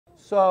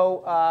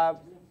So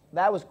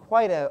that was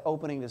quite an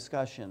opening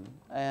discussion,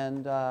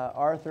 and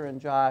Arthur and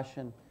Josh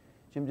and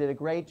Jim did a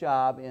great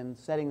job in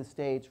setting the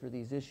stage for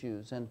these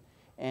issues.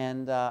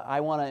 And I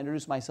want to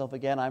introduce myself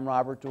again. I'm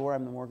Robert Doar.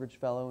 I'm the Morgridge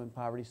Fellow in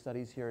Poverty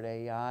Studies here at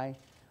AEI.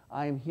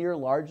 I am here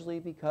largely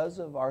because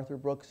of Arthur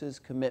Brooks's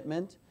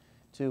commitment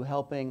to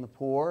helping the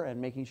poor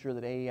and making sure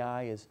that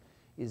AEI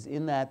is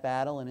in that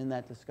battle and in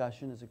that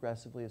discussion as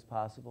aggressively as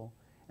possible.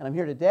 And I'm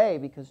here today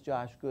because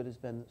Josh Good has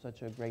been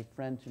such a great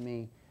friend to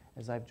me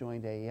as I've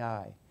joined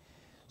AEI.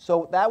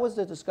 So that was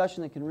the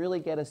discussion that can really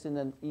get us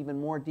into even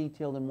more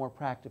detailed and more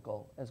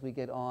practical as we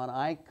get on.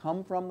 I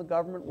come from the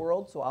government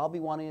world, so I'll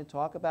be wanting to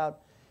talk about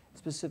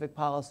specific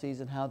policies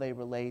and how they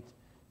relate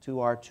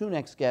to our two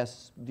next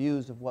guests'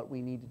 views of what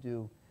we need to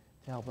do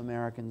to help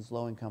Americans'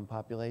 low-income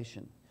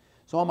population.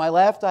 So on my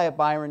left, I have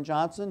Byron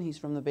Johnson. He's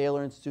from the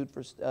Baylor Institute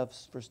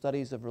for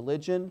Studies of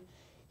Religion.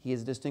 He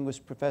is a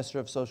distinguished professor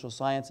of social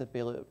science at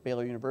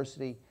Baylor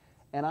University.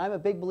 And I'm a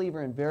big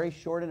believer in very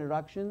short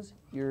introductions.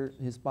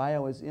 His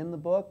bio is in the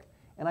book,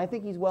 and I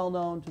think he's well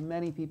known to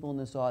many people in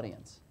this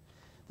audience.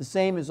 The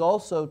same is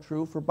also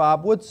true for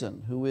Bob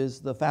Woodson, who is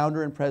the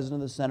founder and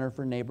president of the Center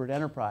for Neighborhood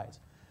Enterprise.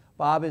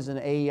 Bob is an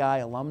AEI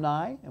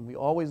alumni, and we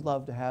always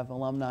love to have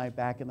alumni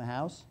back in the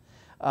house.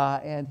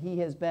 And he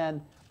has been,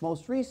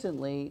 most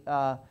recently,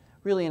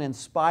 really an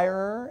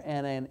inspirer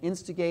and an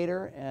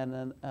instigator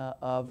and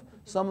of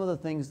some of the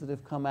things that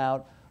have come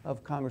out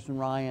of Congressman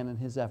Ryan and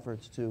his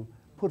efforts to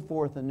put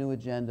forth a new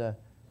agenda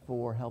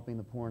for helping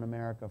the poor in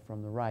America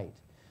from the right.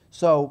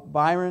 So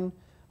Byron,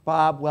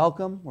 Bob,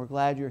 welcome. We're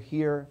glad you're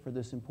here for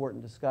this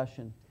important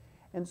discussion.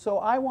 And so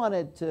I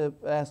wanted to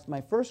ask my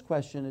first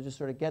question to just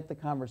sort of get the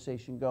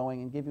conversation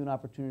going and give you an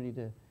opportunity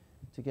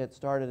to get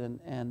started.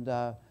 And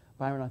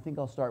Byron, I think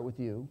I'll start with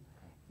you.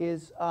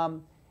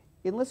 In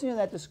listening to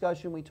that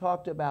discussion, we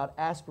talked about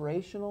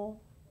aspirational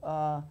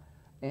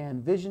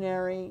and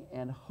visionary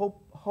and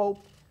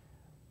hope.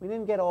 We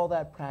didn't get all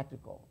that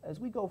practical. As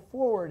we go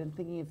forward in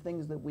thinking of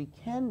things that we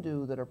can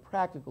do that are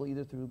practical,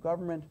 either through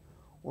government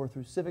or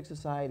through civic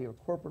society or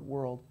corporate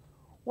world,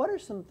 what are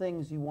some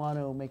things you want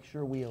to make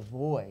sure we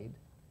avoid,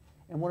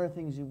 and what are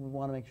things you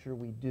want to make sure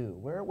we do?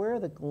 Where are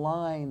the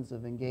lines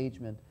of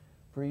engagement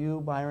for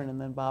you, Byron, and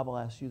then Bob will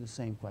ask you the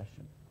same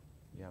question.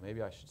 Yeah,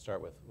 maybe I should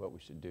start with what we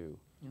should do.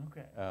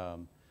 Okay.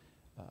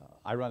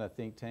 I run a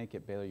think tank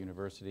at Baylor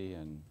University,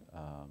 and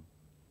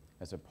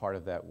as a part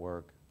of that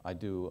work, I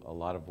do a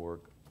lot of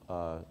work,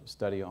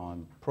 study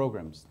on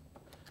programs,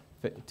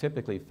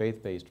 typically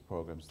faith-based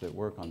programs that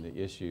work on the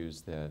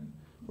issues that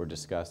were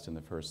discussed in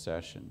the first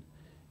session.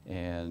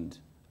 And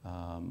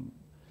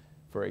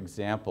for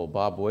example,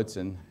 Bob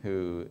Woodson,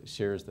 who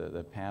shares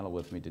the panel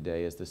with me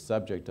today, is the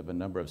subject of a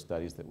number of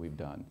studies that we've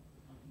done.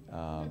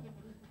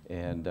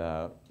 And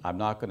I'm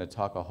not going to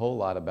talk a whole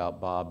lot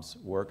about Bob's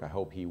work. I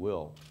hope he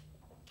will.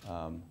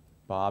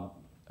 Bob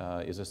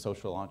is a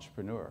social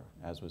entrepreneur,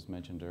 as was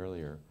mentioned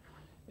earlier.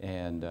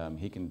 And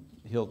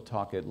he'll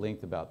talk at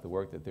length about the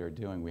work that they're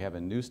doing. We have a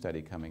new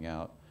study coming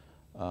out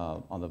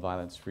on the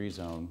violence-free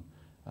zone,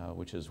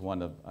 which is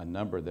one of a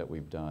number that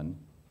we've done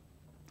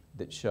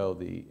that show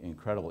the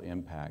incredible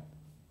impact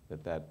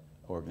that that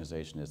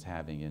organization is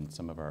having in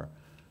some of our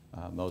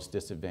most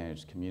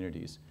disadvantaged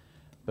communities.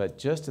 But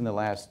just in the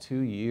last 2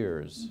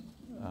 years,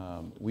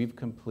 we've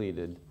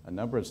completed a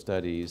number of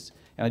studies,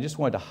 and I just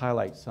wanted to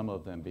highlight some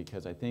of them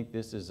because I think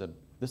this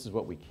is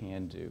what we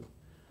can do.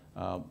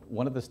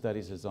 One of the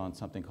studies is on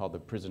something called the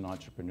Prison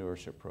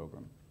Entrepreneurship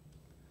Program.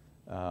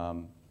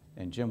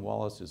 And Jim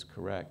Wallace is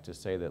correct to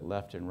say that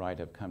left and right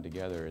have come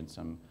together in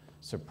some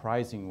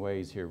surprising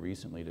ways here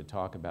recently to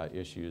talk about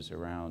issues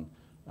around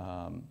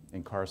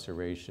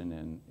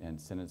incarceration and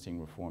sentencing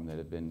reform that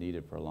have been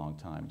needed for a long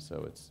time.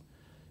 So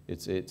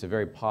it's a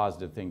very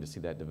positive thing to see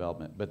that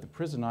development. But the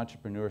Prison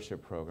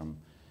Entrepreneurship Program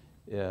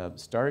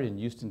started in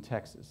Houston,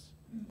 Texas.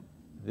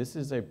 This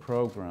is a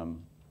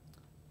program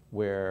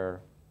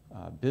where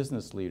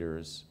business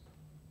leaders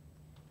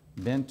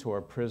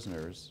mentor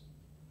prisoners.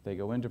 They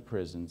go into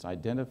prisons,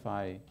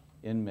 identify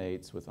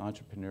inmates with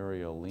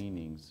entrepreneurial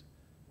leanings.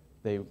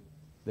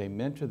 They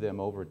mentor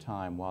them over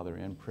time while they're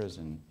in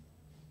prison,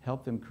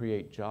 help them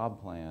create job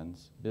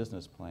plans,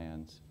 business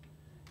plans,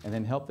 and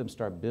then help them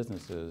start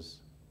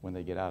businesses when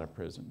they get out of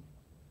prison.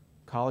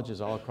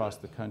 Colleges all across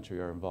the country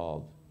are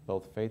involved,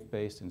 both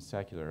faith-based and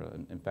secular.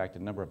 In fact,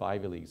 a number of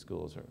Ivy League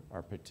schools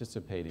are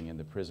participating in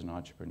the Prison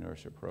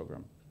Entrepreneurship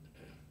Program.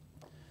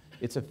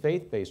 It's a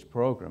faith-based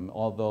program,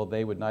 although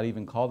they would not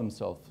even call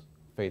themselves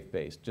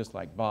faith-based, just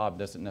like Bob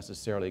doesn't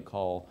necessarily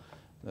call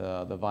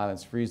the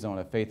violence-free zone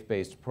a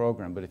faith-based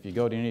program, but if you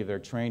go to any of their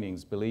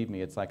trainings, believe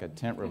me, it's like a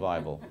tent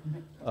revival.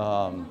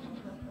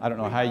 I don't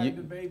know how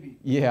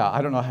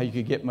I don't know how you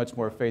could get much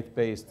more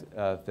faith-based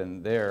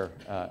than their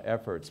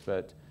efforts,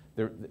 but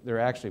they're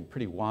actually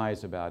pretty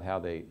wise about how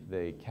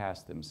they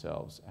cast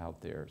themselves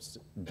out there.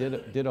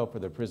 Ditto for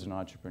the Prison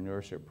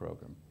Entrepreneurship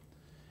Program.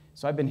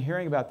 So I've been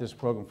hearing about this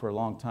program for a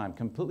long time,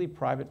 completely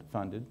private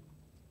funded.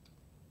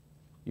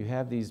 You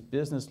have these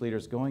business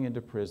leaders going into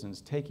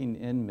prisons, taking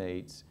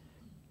inmates,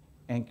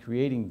 and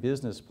creating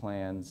business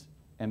plans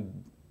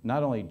and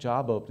not only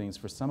job openings,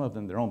 for some of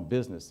them, their own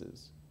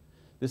businesses.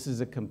 This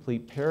is a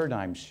complete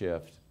paradigm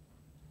shift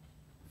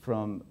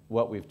from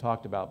what we've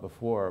talked about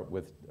before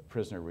with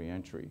prisoner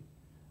reentry.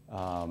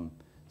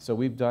 So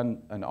we've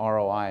done an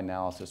ROI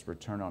analysis,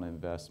 return on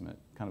investment,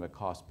 kind of a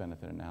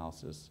cost-benefit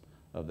analysis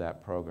of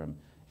that program,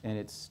 and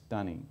it's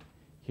stunning.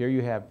 Here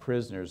you have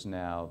prisoners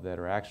now that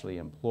are actually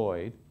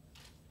employed,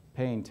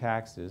 paying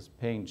taxes,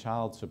 paying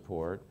child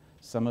support.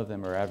 Some of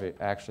them are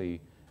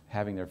actually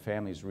having their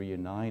families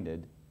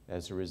reunited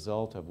as a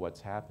result of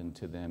what's happened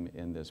to them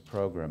in this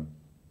program.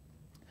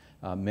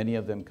 Many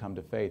of them come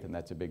to faith, and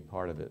that's a big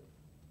part of it.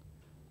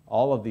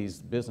 All of these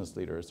business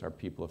leaders are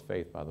people of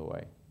faith, by the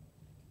way.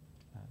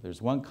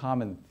 There's one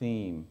common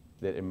theme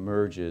that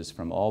emerges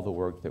from all the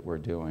work that we're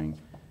doing,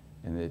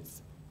 and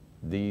it's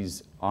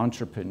these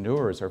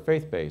entrepreneurs are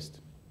faith-based.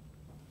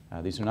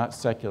 These are not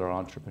secular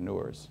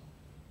entrepreneurs.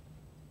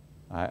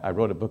 I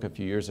wrote a book a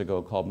few years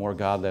ago called More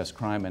God, Less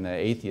Crime, and an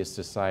atheist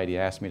society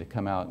asked me to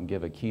come out and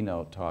give a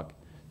keynote talk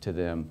to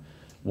them.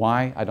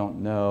 Why? I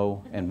don't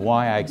know, and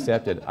why I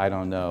accepted, I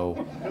don't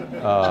know.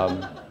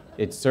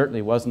 It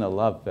certainly wasn't a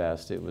love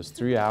fest. It was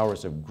 3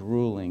 hours of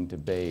grueling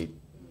debate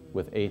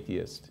with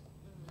atheists.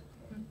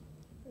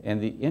 And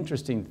the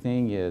interesting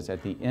thing is,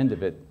 at the end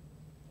of it,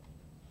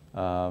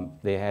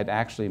 they had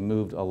actually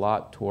moved a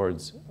lot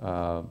towards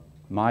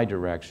my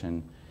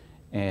direction,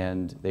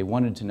 and they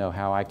wanted to know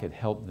how I could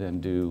help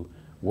them do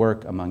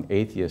work among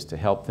atheists to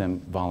help them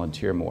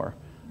volunteer more,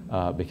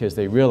 because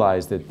they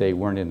realized that they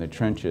weren't in the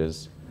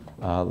trenches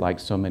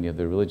like so many of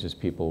the religious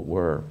people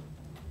were,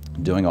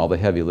 doing all the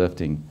heavy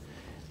lifting.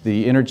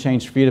 The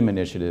Interchange Freedom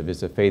Initiative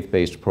is a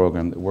faith-based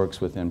program that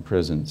works within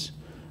prisons.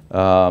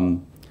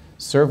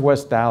 Serve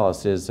West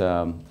Dallas is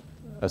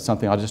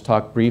something I'll just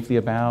talk briefly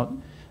about.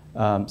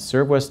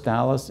 Serve West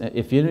Dallas,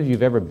 if any of you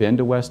have ever been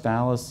to West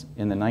Dallas,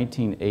 in the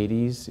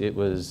 1980s, it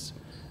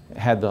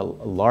had the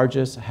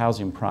largest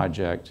housing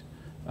project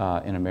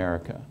in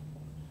America.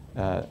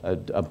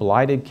 A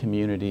blighted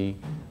community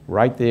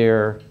right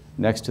there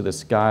next to the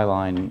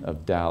skyline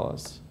of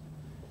Dallas.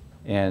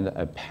 And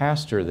a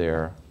pastor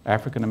there,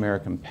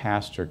 African-American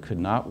pastor, could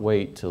not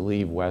wait to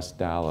leave West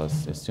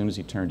Dallas. As soon as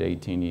he turned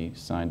 18, he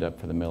signed up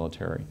for the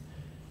military.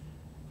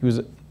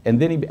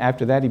 And then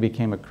after that, he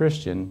became a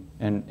Christian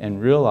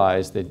and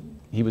realized that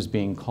he was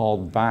being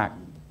called back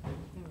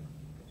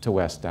to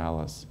West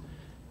Dallas.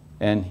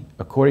 And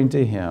according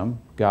to him,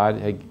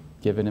 God had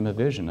given him a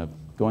vision of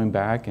going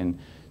back and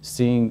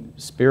seeing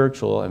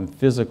spiritual and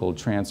physical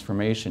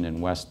transformation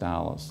in West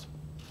Dallas.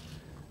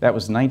 That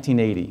was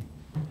 1980.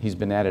 He's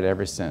been at it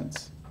ever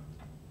since.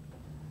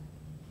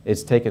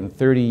 It's taken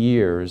 30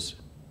 years,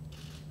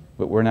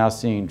 but we're now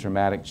seeing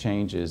dramatic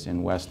changes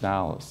in West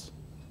Dallas.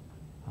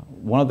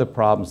 One of the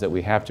problems that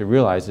we have to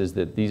realize is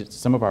that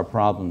some of our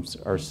problems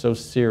are so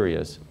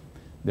serious,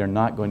 they're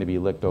not going to be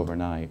licked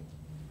overnight.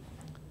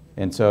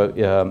 And so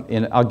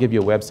I'll give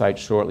you a website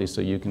shortly so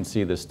you can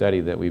see the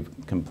study that we've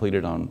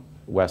completed on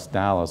West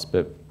Dallas.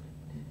 But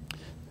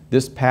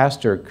this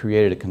pastor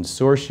created a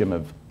consortium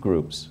of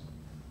groups,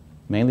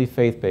 mainly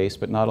faith-based,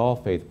 but not all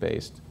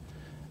faith-based.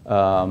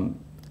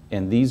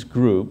 And these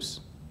groups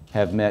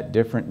have met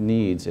different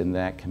needs in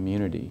that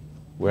community,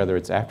 whether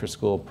it's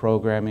after-school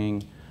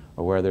programming,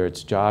 or whether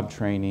it's job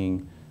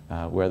training,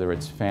 whether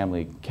it's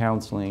family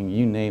counseling,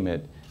 you name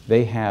it.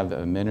 They have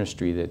a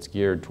ministry that's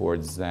geared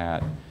towards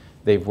that.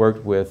 They've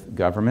worked with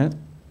government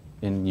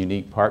in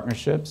unique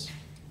partnerships,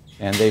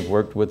 and they've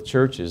worked with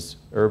churches,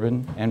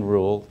 urban and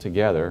rural,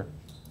 together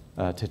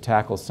to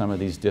tackle some of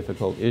these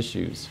difficult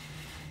issues.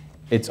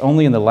 It's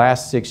only in the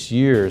last 6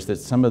 years that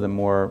some of the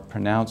more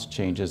pronounced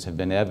changes have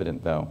been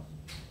evident, though.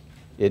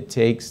 It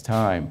takes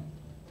time.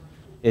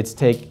 It's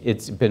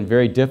been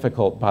very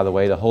difficult, by the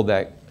way, to hold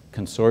that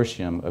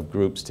consortium of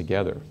groups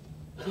together.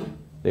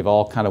 They've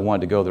all kind of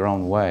wanted to go their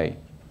own way,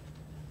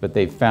 but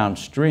they've found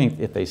strength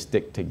if they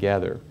stick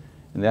together.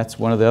 And that's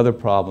one of the other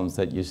problems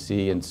that you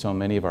see in so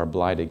many of our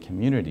blighted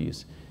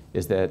communities,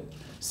 is that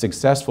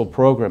successful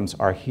programs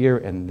are here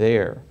and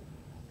there,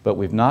 but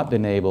we've not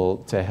been able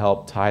to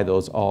help tie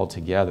those all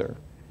together.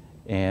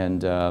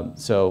 And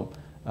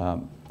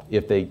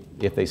if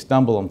they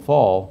stumble and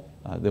fall,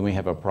 then we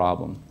have a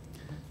problem.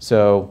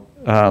 So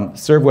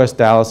Serve West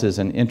Dallas is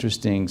an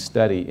interesting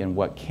study in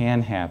what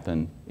can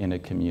happen in a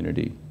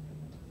community.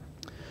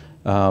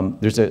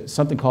 There's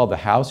something called The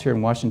House here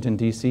in Washington,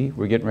 D.C.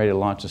 We're getting ready to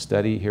launch a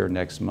study here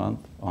next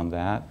month on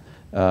that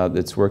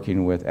that's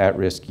working with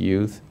at-risk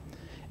youth.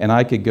 And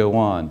I could go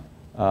on.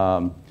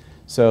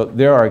 So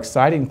there are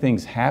exciting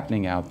things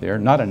happening out there,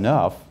 not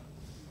enough,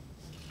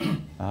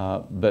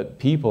 but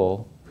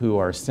people who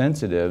are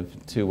sensitive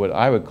to what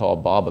I would call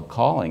Baba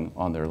calling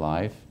on their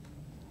life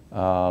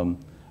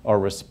are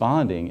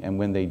responding, and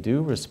when they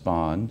do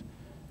respond,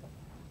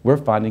 we're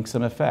finding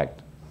some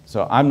effect.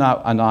 So I'm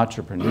not an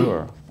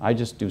entrepreneur. I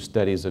just do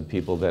studies of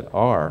people that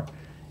are.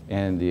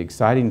 And the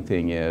exciting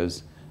thing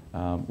is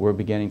we're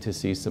beginning to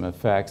see some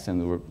effects,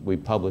 and we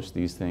publish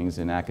these things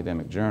in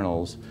academic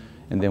journals.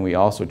 And then we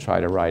also try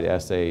to write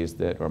essays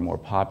that are more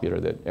popular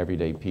that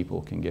everyday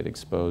people can get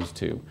exposed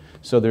to.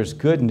 So there's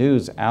good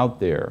news out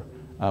there.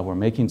 We're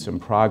making some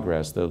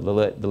progress. The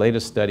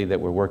latest study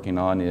that we're working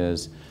on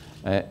is,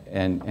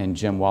 and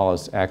Jim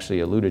Wallace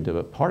actually alluded to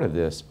a part of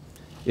this,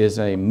 is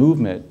a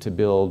movement to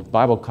build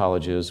Bible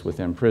colleges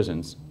within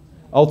prisons.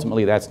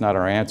 Ultimately, that's not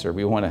our answer.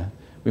 We want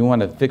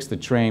to fix the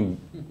train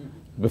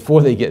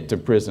before they get to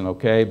prison,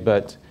 okay?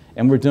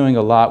 And we're doing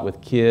a lot with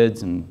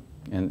kids, and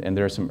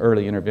there are some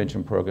early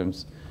intervention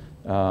programs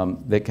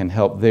that can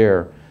help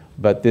there.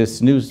 But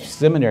this new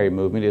seminary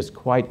movement is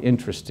quite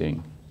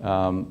interesting.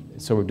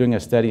 So we're doing a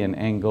study in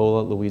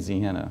Angola,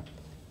 Louisiana,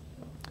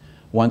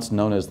 once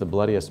known as the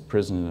bloodiest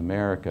prison in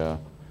America,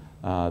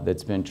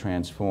 that's been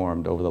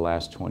transformed over the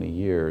last 20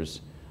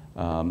 years.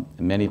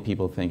 Many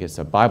people think it's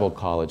a Bible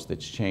college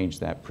that's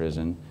changed that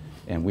prison,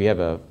 and we have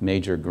a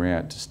major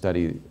grant to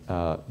study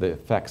the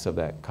effects of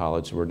that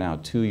college. We're now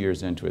 2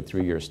 years into a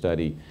 3-year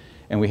study,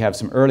 and we have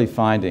some early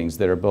findings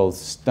that are both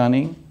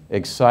stunning,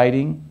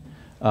 exciting,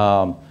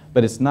 but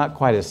it's not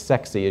quite as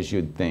sexy as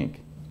you'd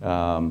think.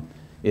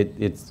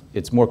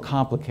 It's more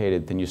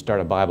complicated than you start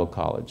a Bible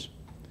college,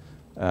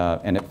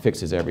 and it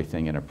fixes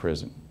everything in a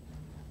prison.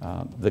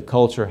 The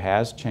culture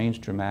has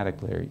changed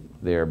dramatically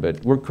there,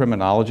 but we're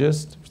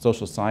criminologists,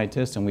 social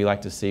scientists, and we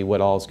like to see what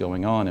all's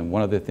going on. And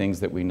one of the things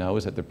that we know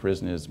is that the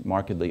prison is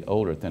markedly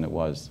older than it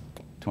was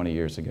 20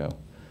 years ago.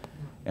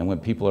 And when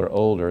people are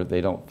older,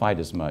 they don't fight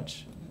as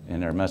much,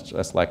 and they're much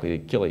less likely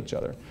to kill each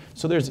other.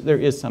 So there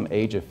is some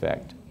age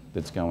effect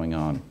that's going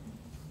on.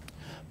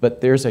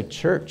 But there's a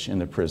church in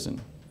the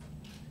prison.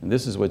 And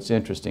this is what's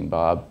interesting,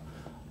 Bob.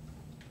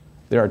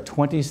 There are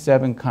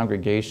 27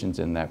 congregations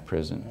in that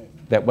prison.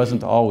 That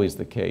wasn't always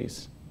the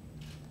case,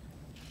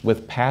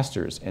 with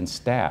pastors and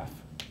staff.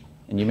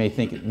 And you may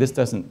think, this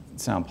doesn't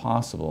sound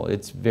possible.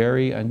 It's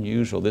very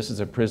unusual. This is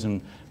a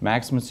prison,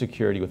 maximum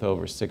security with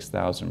over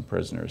 6,000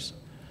 prisoners.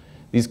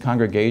 These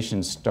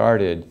congregations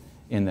started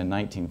in the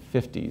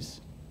 1950s,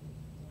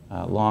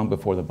 long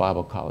before the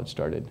Bible College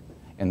started.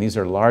 And these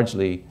are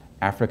largely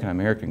African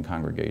American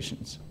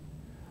congregations.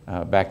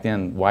 Back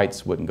then,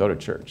 whites wouldn't go to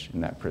church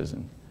in that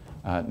prison.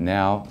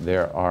 Now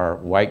there are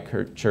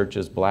white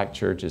churches, black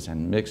churches,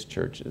 and mixed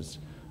churches.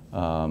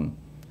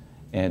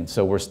 And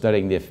so we're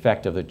studying the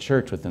effect of the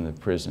church within the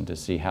prison to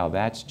see how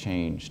that's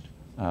changed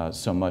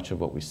so much of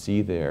what we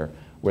see there,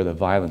 where the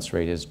violence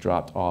rate has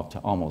dropped off to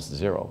almost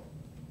zero.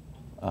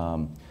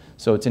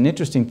 So it's an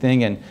interesting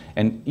thing,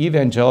 and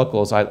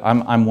evangelicals,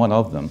 I'm one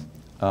of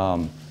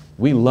them.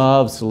 We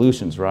love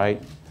solutions,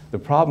 right? The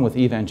problem with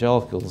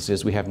evangelicals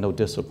is we have no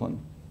discipline.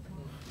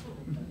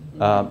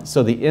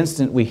 So the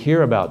instant we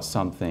hear about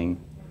something,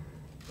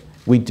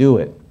 we do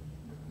it.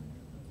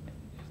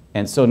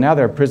 And so now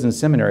there are prison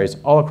seminaries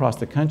all across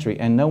the country,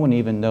 and no one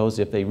even knows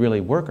if they really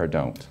work or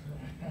don't.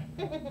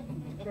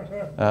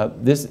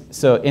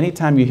 So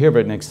anytime you hear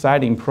about an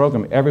exciting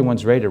program,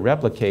 everyone's ready to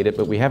replicate it,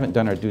 but we haven't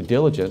done our due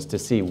diligence to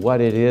see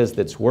what it is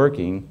that's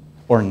working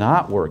or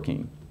not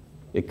working.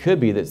 It could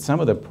be that some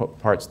of the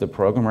parts of the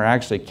program are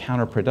actually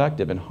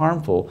counterproductive and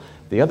harmful.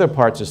 The other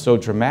parts are so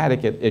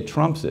dramatic, it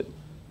trumps it.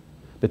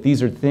 But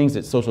these are things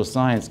that social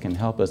science can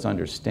help us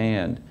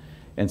understand.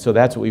 And so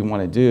that's what we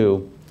want to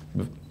do.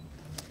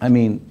 I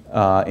mean,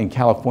 in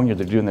California,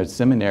 they're doing their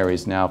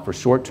seminaries now for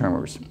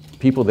short-termers,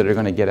 people that are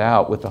going to get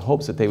out with the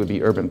hopes that they would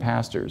be urban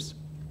pastors.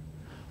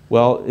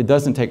 Well, it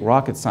doesn't take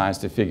rocket science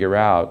to figure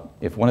out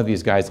if one of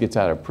these guys gets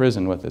out of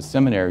prison with a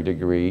seminary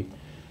degree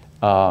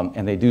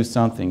and they do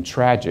something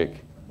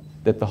tragic,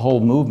 that the whole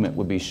movement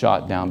would be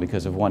shot down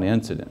because of one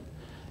incident.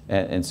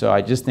 And so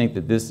I just think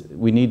that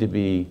we need to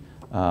be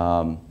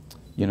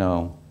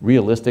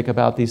realistic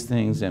about these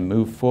things and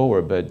move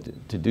forward,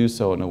 but to do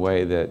so in a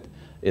way that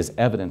is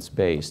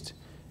evidence-based.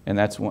 And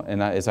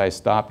as I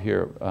stop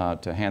here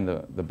to hand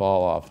the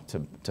ball off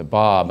to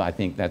Bob, I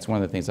think that's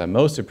one of the things I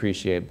most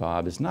appreciate,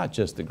 Bob, is not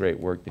just the great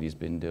work that he's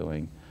been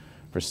doing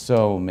for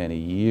so many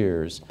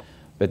years,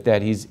 but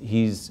that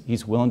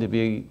he's willing to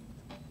be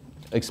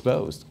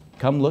exposed.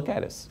 Come look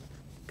at us.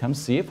 Come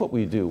see if what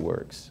we do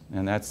works.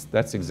 And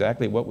that's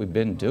exactly what we've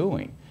been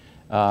doing.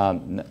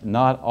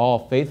 Not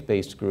all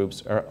faith-based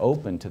groups are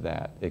open to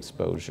that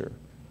exposure.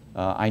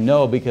 I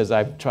know because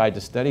I've tried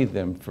to study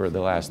them for the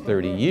last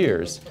 30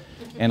 years,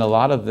 and a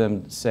lot of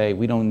them say,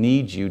 we don't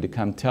need you to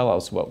come tell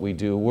us what we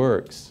do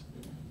works.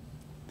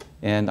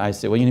 And I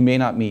say, well, you may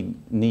not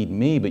need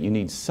me, but you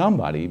need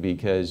somebody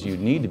because you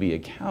need to be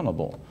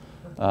accountable.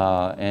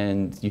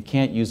 And you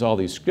can't use all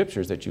these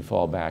scriptures that you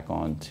fall back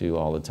on to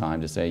all the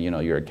time to say,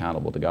 you're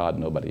accountable to God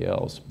and nobody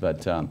else.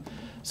 But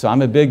so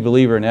I'm a big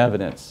believer in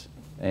evidence.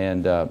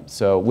 And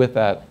so with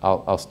that,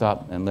 I'll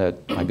stop and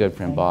let my good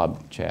friend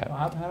Bob chat.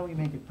 Bob, how do we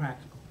make it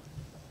practical?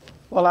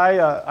 Well,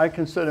 I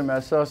consider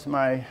myself,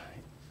 my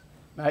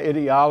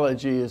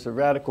ideology is a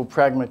radical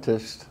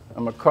pragmatist.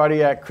 I'm a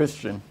cardiac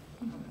Christian,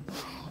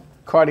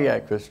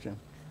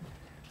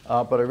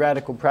 but a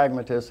radical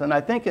pragmatist. And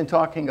I think in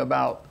talking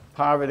about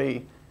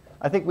poverty,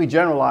 I think we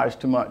generalize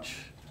too much.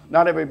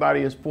 Not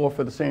everybody is poor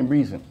for the same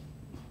reason.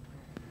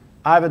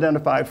 I've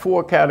identified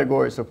 4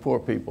 categories of poor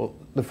people.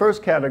 The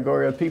first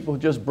category are people who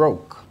just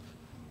broke.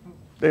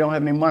 They don't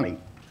have any money.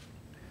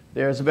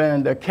 There's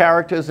been their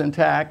characters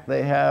intact.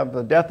 They have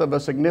the death of a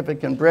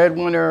significant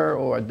breadwinner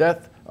or a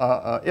death,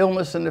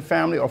 illness in the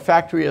family, or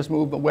factory has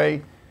moved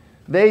away.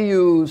 They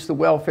use the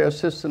welfare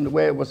system the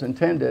way it was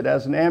intended,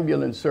 as an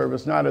ambulance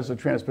service, not as a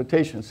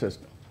transportation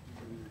system,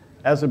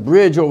 as a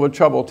bridge over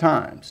troubled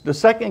times. The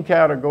second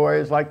category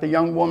is like the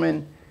young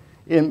woman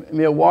in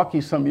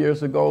Milwaukee some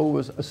years ago who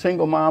was a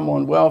single mom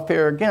on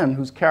welfare, again,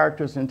 whose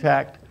character is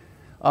intact.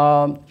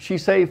 She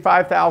saved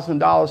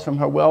 $5,000 from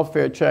her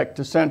welfare check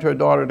to send her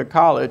daughter to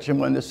college, and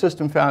when the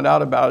system found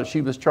out about it,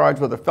 she was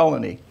charged with a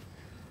felony.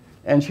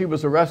 And she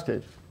was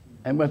arrested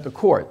and went to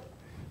court.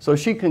 So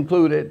she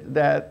concluded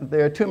that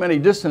there are too many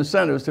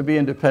disincentives to be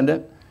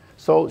independent,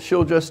 so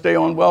she'll just stay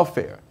on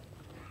welfare.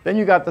 Then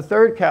you got the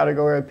third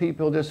category of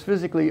people just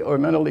physically or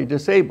mentally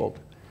disabled.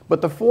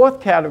 But the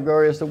fourth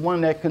category is the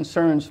one that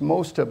concerns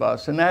most of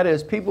us, and that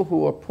is people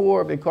who are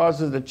poor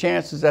because of the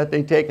chances that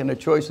they take and the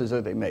choices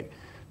that they make.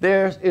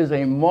 There is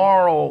a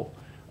moral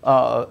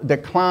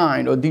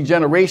decline or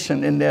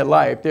degeneration in their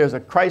life. There's a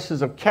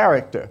crisis of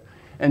character.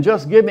 And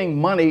just giving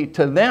money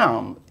to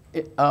them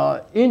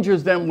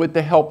injures them with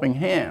the helping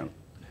hand.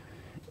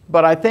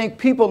 But I think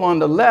people on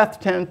the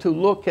left tend to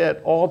look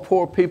at all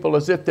poor people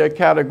as if they're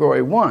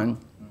category 1.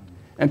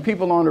 And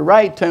people on the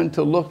right tend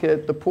to look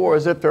at the poor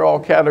as if they're all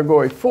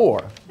category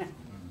 4.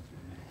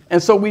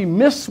 And so we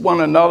miss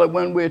one another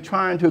when we're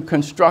trying to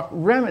construct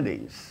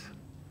remedies.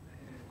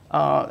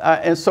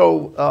 And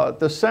so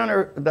the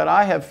center that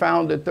I have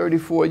founded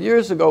 34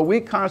 years ago, we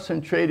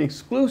concentrate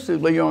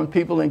exclusively on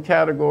people in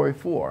category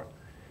 4,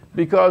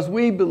 because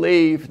we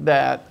believe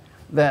that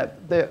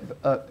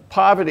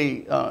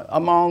poverty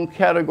among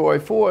category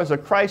 4 is a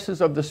crisis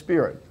of the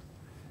spirit,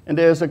 and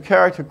there's a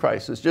character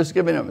crisis, just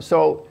giving them.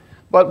 So,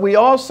 but we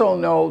also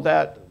know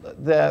that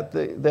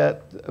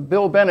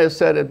Bill Bennett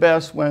said it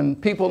best: when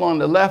people on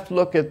the left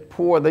look at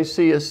poor, they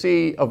see a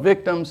sea of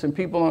victims, and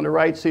people on the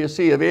right see a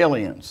sea of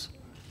aliens.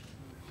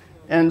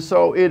 And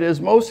so it is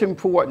most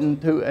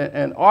important to,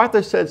 and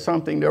Arthur said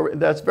something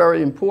that's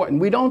very important.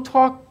 We don't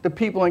talk to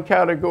people in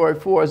category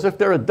 4 as if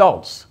they're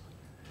adults.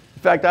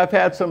 In fact, I've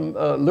had some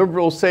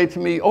liberals say to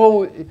me,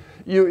 oh,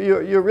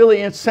 you're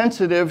really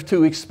insensitive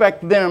to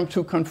expect them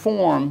to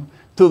conform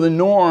to the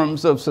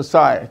norms of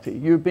society.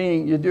 You're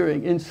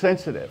doing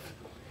insensitive.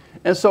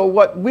 And so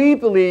what we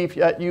believe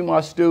that you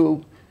must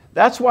do,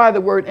 that's why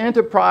the word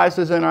enterprise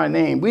is in our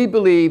name. We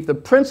believe the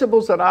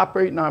principles that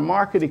operate in our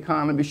market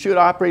economy should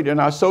operate in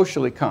our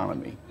social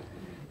economy.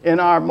 In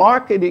our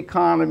market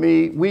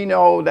economy, we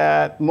know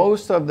that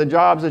most of the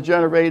jobs are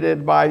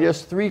generated by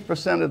just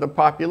 3% of the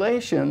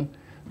population.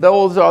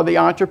 Those are the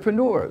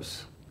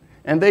entrepreneurs,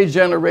 and they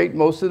generate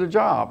most of the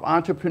job.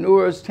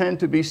 Entrepreneurs tend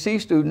to be C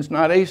students,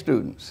 not A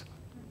students.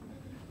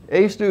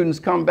 A students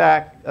come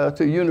back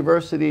to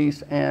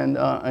universities and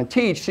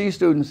teach, C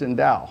students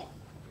endow.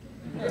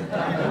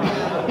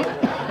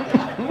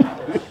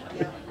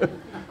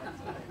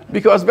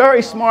 Because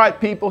very smart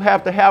people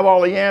have to have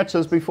all the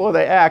answers before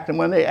they act, and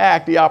when they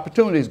act, the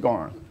opportunity's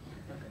gone.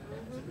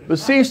 But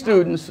C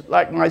students,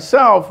 like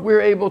myself, we're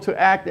able to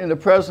act in the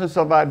presence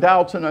of our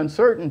doubts and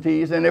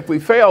uncertainties, and if we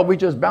fail, we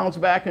just bounce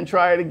back and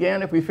try it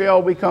again. If we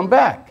fail, we come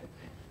back.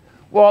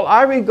 Well,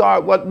 I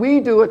regard what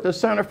we do at the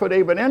Center for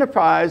Neighborhood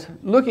Enterprise,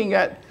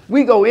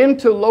 we go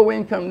into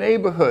low-income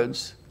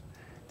neighborhoods,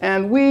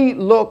 and we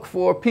look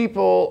for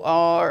people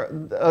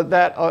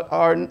that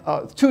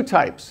are 2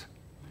 types.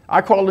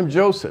 I call them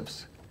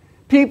Josephs.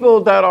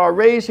 People that are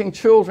raising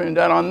children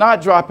that are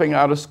not dropping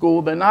out of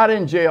school, they're not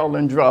in jail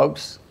and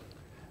drugs.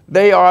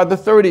 They are the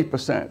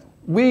 30%.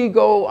 We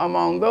go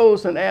among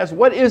those and ask,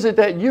 what is it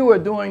that you are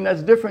doing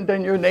that's different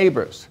than your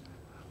neighbors?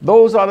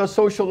 Those are the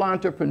social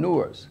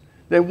entrepreneurs.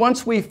 Then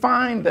once we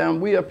find them,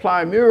 we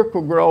apply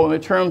Miracle Grow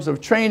in terms of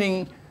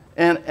training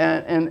and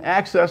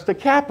access to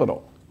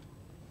capital.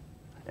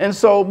 And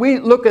so we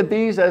look at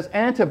these as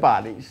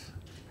antibodies.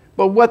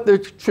 But what the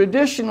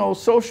traditional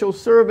social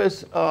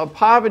service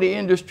poverty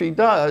industry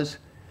does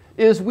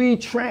is we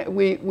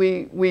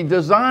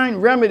design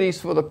remedies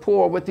for the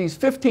poor with these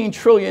 $15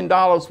 trillion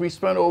we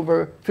spent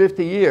over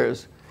 50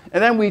 years.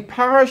 And then we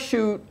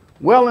parachute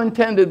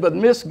well-intended but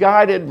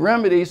misguided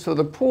remedies for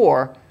the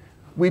poor.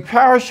 We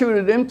parachute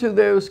it into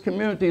those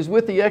communities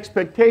with the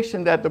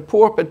expectation that the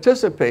poor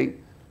participate.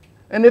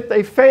 And if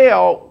they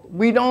fail,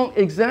 we don't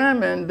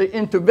examine the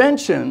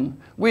intervention.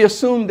 We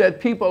assume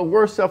that people are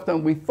worse off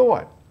than we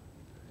thought.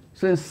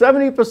 Since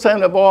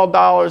 70% of all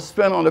dollars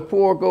spent on the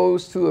poor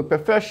goes to a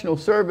professional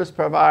service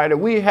provider,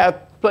 we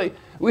have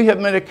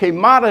made a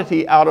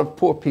commodity out of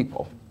poor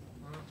people,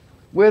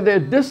 where there are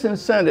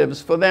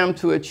disincentives for them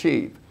to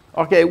achieve.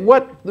 Okay,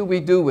 what do we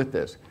do with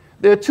this?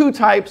 There are 2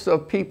 types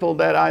of people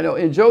that I know.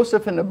 In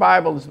Joseph in the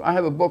Bible, I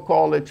have a book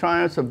called The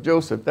Triumphs of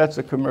Joseph. That's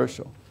a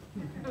commercial.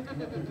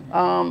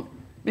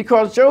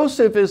 Because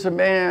Joseph is a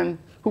man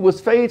who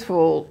was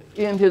faithful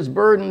in his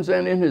burdens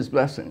and in his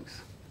blessings.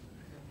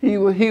 He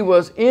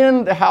was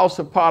in the house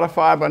of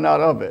Potiphar, but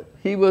not of it.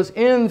 He was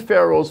in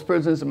Pharaoh's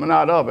prisons, but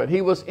not of it.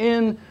 He was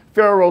in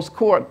Pharaoh's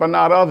court, but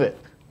not of it.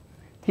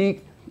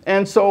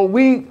 And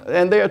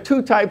there are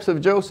two types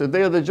of Joseph.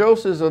 There are the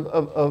Josephs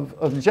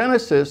of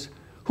Genesis,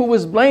 who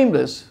was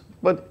blameless,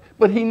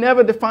 but he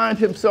never defined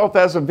himself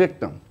as a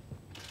victim.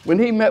 When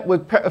he met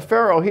with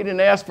Pharaoh, he didn't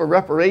ask for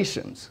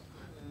reparations.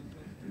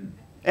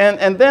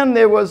 And then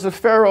there was the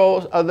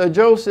Pharaoh, the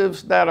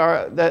Josephs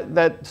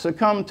that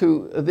succumbed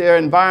to their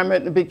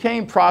environment and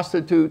became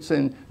prostitutes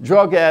and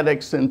drug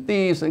addicts and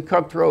thieves and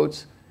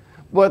cutthroats.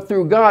 But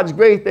through God's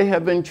grace, they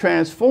have been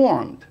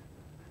transformed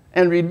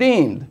and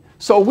redeemed.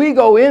 So we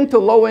go into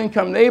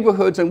low-income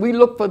neighborhoods and we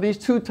look for these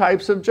two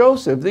types of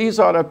Joseph. These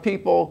are the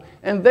people,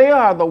 and they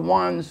are the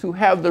ones who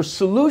have the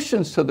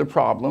solutions to the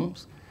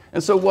problems.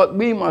 And so what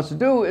we must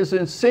do is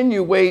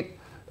insinuate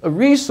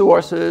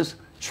resources,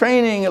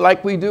 training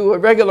like we do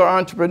regular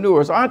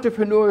entrepreneurs.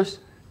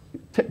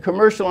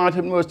 Commercial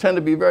entrepreneurs tend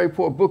to be very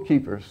poor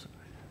bookkeepers.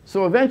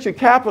 So a venture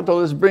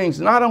capitalist brings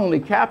not only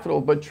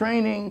capital, but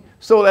training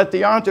so that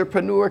the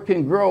entrepreneur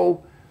can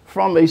grow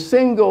from a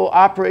single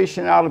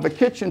operation out of a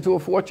kitchen to a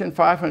Fortune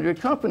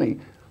 500 company.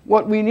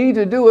 What we need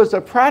to do as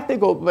a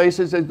practical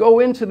basis is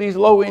go into these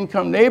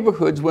low-income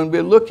neighborhoods when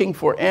we're looking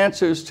for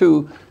answers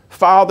to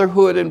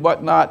fatherhood and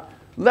whatnot.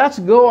 Let's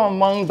go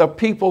among the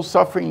people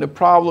suffering the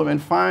problem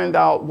and find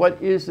out what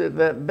is it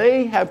that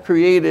they have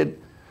created.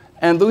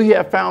 And we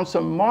have found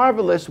some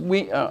marvelous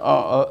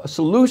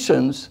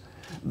solutions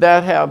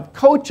that have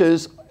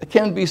coaches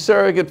can be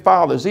surrogate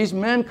fathers. These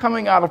men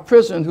coming out of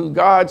prison who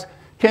God's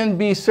can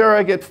be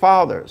surrogate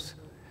fathers.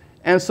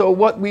 And so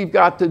what we've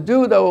got to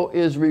do, though,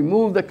 is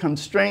remove the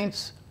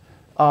constraints,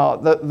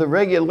 the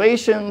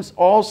regulations,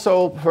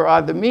 also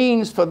provide the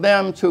means for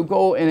them to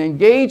go and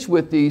engage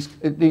with these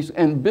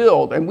and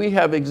build. And we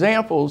have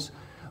examples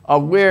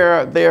of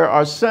where there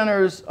are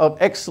centers of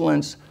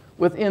excellence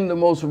within the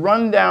most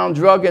rundown,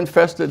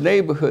 drug-infested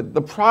neighborhood.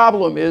 The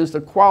problem is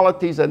the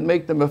qualities that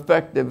make them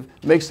effective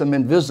makes them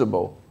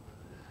invisible,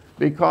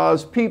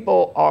 because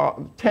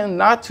people tend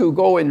not to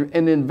go and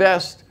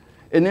invest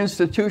in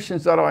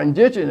institutions that are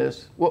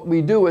indigenous. What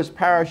we do is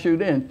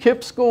parachute in.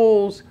 KIPP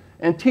schools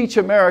and Teach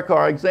America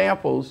are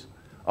examples,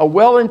 are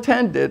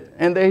well-intended,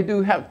 and they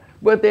do have,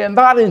 but they're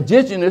not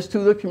indigenous to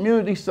the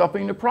community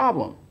suffering the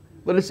problem.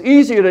 But it's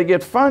easier to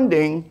get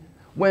funding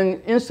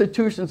when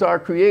institutions are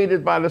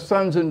created by the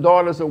sons and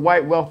daughters of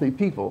white wealthy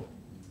people.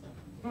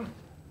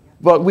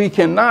 But we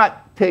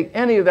cannot take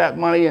any of that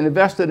money and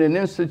invest it in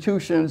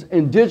institutions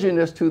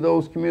indigenous to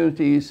those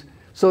communities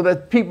so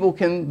that people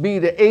can be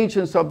the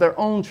agents of their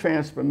own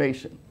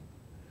transformation.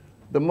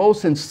 The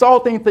most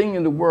insulting thing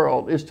in the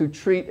world is to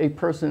treat a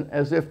person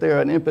as if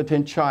they're an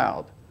impotent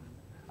child.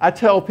 I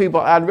tell people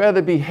I'd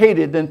rather be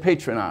hated than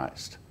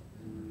patronized.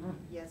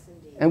 Yes,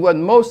 indeed. And what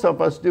most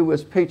of us do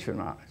is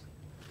patronize.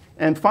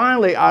 And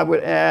finally, I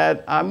would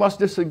add, I must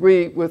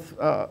disagree with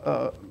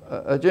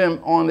Jim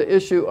on the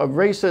issue of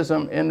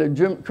racism in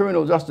the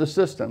criminal justice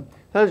system.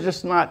 That's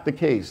just not the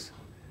case.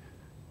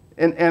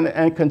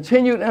 And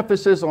continued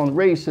emphasis on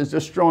race is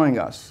destroying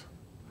us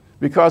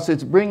because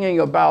it's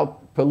bringing about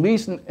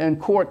police and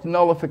court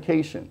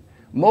nullification.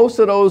 Most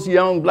of those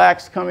young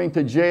blacks coming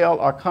to jail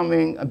are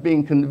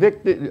being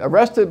convicted,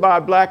 arrested by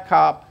a black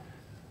cop,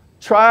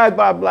 tried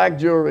by a black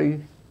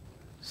jury,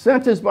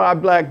 sentenced by a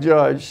black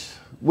judge,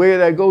 where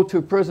they go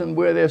to prison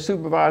where they're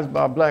supervised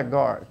by a black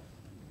guard.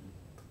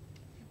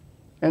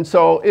 And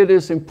so it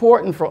is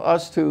important for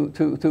us to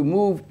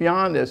move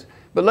beyond this.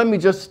 But let me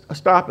just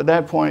stop at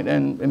that point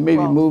and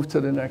maybe move to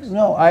the next.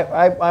 No,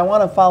 I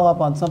want to follow up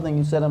on something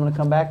you said. I'm going to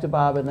come back to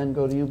Bob and then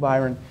go to you,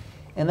 Byron.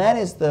 And that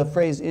is the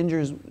phrase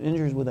injures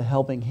with a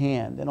helping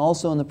hand. And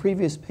also in the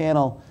previous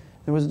panel,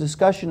 there was a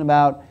discussion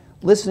about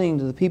listening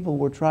to the people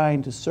we're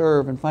trying to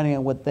serve and finding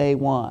out what they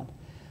want.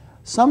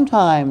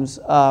 Sometimes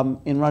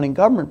in running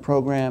government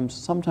programs,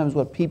 sometimes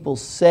what people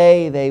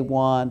say they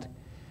want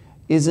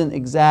isn't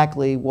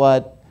exactly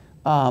what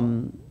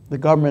the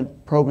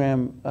government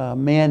program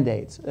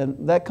mandates.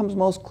 And that comes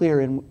most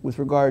clear with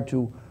regard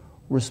to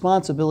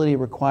responsibility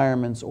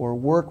requirements or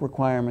work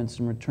requirements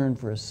in return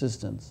for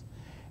assistance.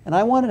 And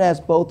I wanted to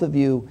ask both of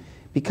you,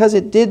 because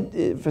it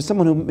did, for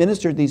someone who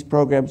administered these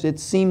programs, it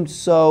seemed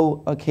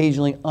so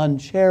occasionally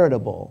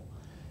uncharitable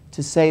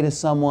to say to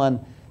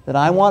someone that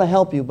I want to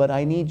help you, but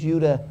I need you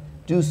to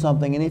do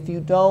something, and if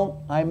you don't,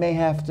 I may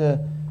have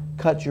to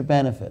cut your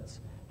benefits.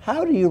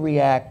 How do you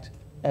react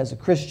as a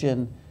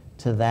Christian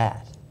to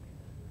that?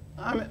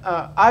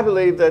 I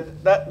believe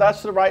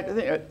that's the right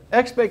thing.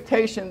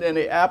 Expectation in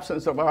the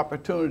absence of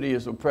opportunity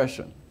is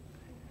oppression.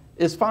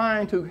 It's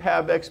fine to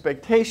have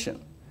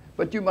expectation,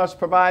 but you must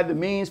provide the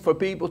means for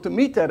people to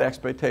meet that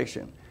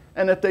expectation.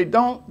 And if they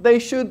don't, they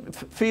should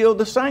feel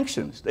the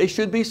sanctions. They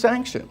should be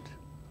sanctioned.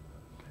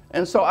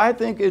 And so I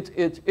think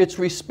it's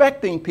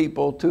respecting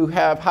people to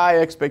have high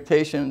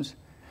expectations,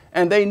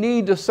 and they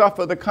need to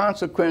suffer the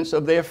consequence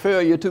of their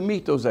failure to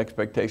meet those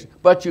expectations.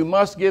 But you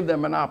must give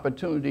them an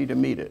opportunity to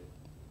meet it.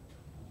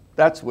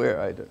 That's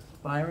where I do.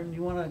 Byron, do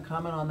you want to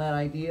comment on that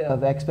idea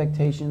of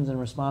expectations and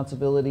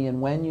responsibility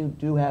and when you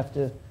do have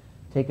to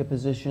take a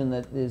position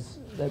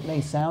that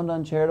may sound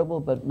uncharitable,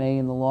 but may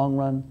in the long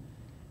run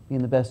be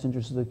in the best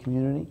interest of the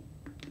community?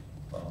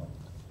 Well,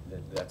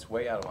 that's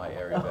way out of my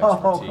area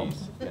of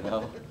expertise. You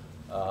know,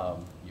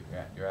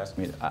 you're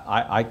asking me.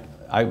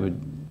 I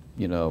would,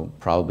 you know,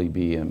 probably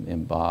be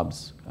in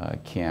Bob's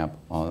camp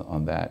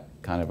on that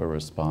kind of a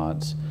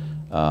response.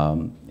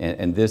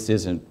 And this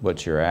isn't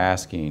what you're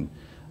asking,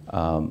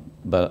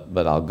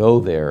 but I'll go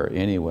there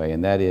anyway.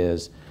 And that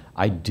is,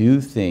 I do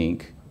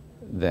think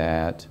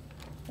that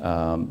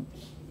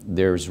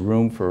there's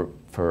room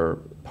for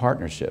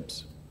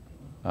partnerships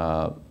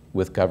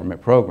with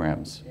government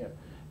programs. Yeah.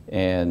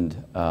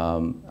 And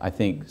I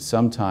think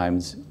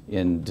sometimes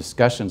in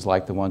discussions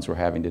like the ones we're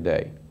having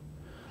today,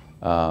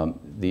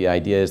 the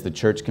idea is the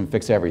church can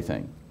fix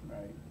everything.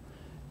 Right.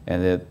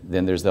 And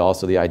then there's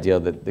also the idea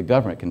that the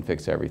government can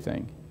fix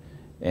everything.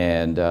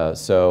 And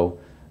so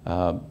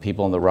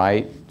people on the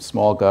right,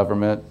 small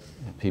government,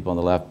 people on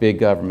the left, big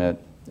government,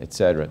 et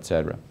cetera, et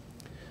cetera.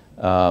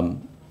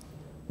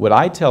 What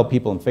I tell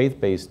people in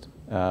faith-based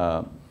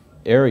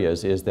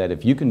areas is that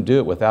if you can do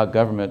it without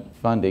government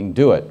funding,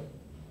 do it.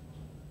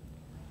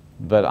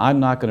 But I'm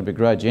not going to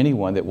begrudge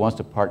anyone that wants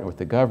to partner with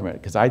the government,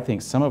 because I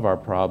think some of our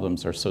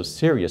problems are so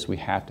serious we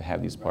have to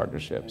have these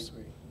partnerships.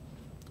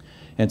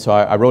 And so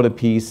I wrote a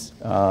piece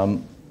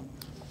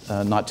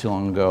not too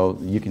long ago.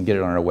 You can get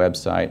it on our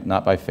website,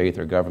 Not by Faith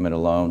or Government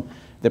Alone,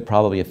 that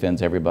probably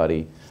offends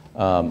everybody.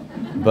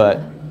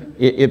 But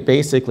it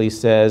basically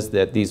says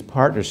that these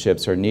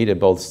partnerships are needed,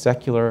 both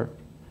secular,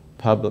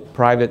 public,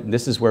 private. And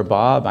this is where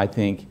Bob, I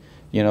think,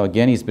 you know,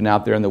 again, he's been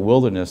out there in the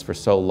wilderness for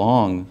so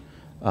long,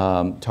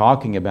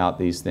 talking about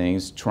these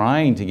things,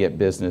 trying to get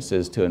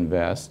businesses to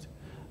invest.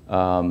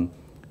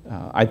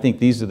 I think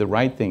these are the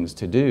right things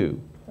to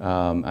do.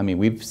 I mean,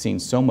 we've seen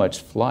so much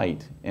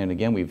flight, and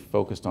again, we've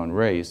focused on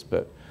race,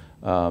 but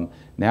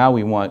now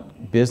we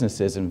want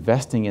businesses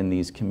investing in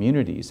these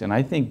communities. And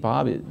I think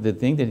Bob, the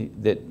thing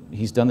that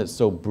he's done that's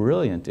so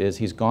brilliant is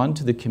he's gone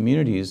to the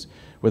communities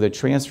where the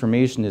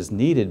transformation is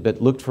needed,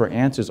 but looked for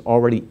answers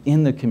already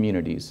in the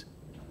communities.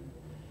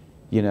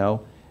 You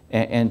know,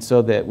 and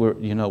so that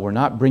we're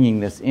not bringing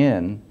this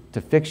in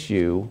to fix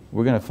you.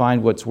 We're going to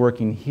find what's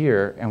working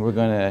here, and we're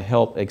going to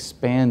help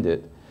expand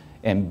it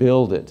and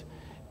build it.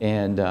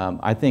 And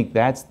I think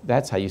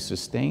that's how you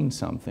sustain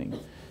something.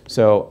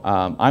 So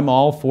I'm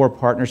all for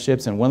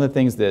partnerships, and one of the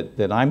things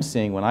that I'm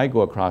seeing when I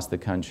go across the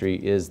country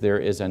is there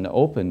is an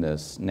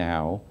openness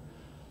now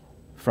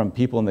from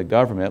people in the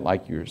government,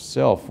 like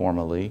yourself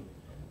formerly,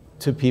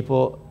 to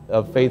people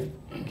of faith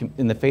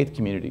in the faith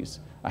communities.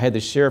 I had the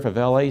sheriff of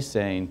LA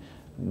saying,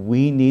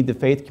 we need the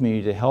faith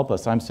community to help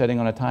us. I'm sitting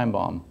on a time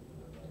bomb.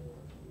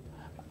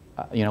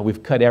 You know,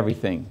 we've cut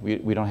everything.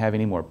 We don't have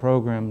any more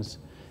programs,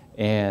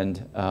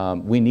 and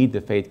we need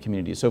the faith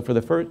community. So for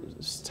the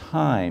first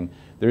time,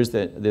 there's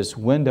this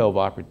window of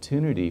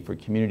opportunity for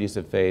communities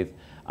of faith,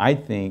 I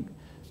think,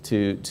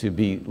 to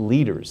be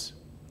leaders.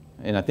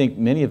 And I think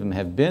many of them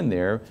have been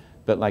there,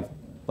 but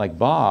like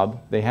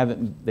Bob, they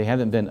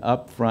haven't been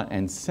up front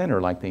and center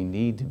like they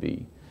need to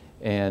be.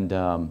 And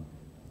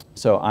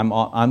so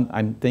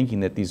I'm thinking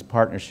that these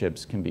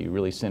partnerships can be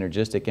really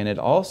synergistic, and it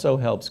also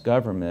helps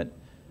government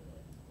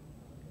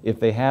if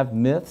they have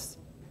myths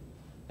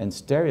and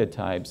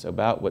stereotypes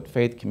about what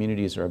faith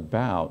communities are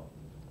about,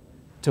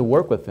 to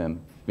work with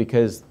them,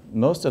 because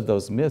most of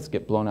those myths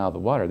get blown out of the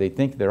water. They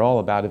think they're all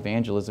about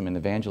evangelism and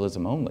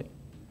evangelism only.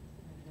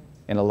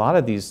 And a lot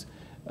of these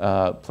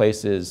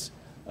places,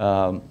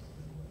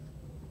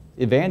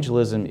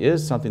 evangelism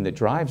is something that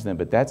drives them,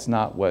 but that's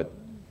not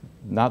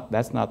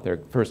their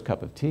first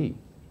cup of tea.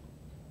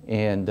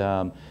 And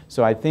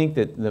so I think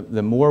that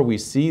the more we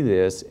see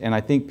this, and I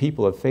think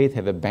people of faith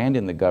have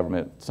abandoned the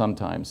government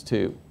sometimes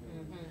too.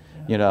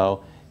 You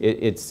know,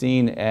 it's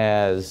seen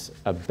as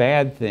a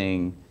bad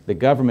thing. The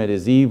government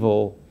is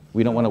evil.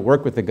 We don't want to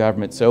work with the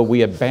government, so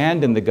we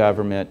abandon the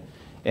government.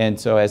 And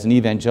so as an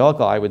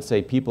evangelical, I would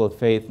say people of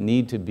faith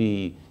need to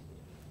be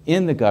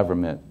in the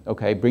government,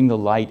 okay, bring the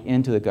light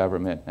into the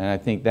government. And I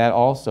think that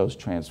also is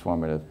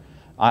transformative.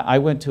 I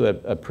went to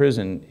a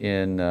prison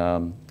in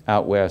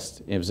out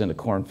west. It was in a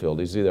cornfield.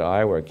 It was either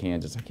Iowa or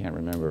Kansas, I can't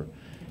remember.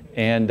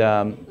 And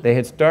they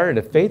had started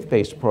a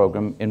faith-based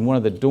program in one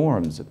of the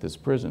dorms at this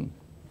prison.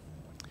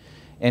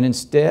 And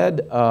instead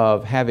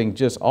of having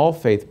just all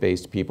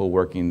faith-based people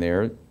working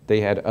there,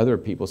 they had other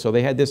people. So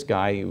they had this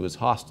guy who was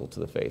hostile to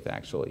the faith,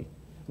 actually,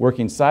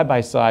 working side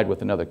by side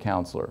with another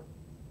counselor.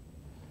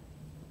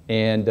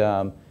 And,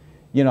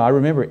 you know, I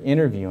remember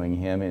interviewing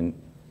him, and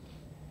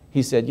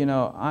he said, you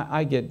know,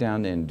 I get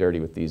down and dirty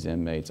with these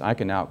inmates. I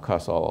can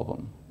out-cuss all of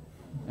them.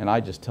 And I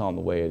just tell them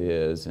the way it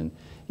is. And,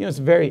 you know, it's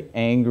a very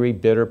angry,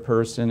 bitter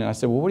person. And I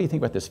said, well, what do you think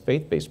about this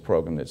faith-based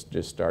program that's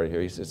just started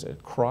here? He says, a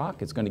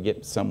crock, it's going to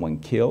get someone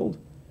killed.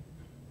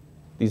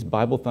 These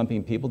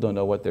Bible-thumping people don't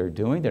know what they're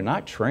doing. They're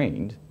not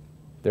trained.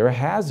 They're a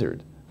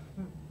hazard.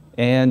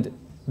 And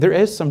there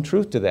is some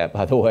truth to that,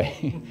 by the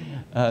way.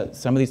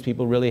 Some of these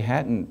people really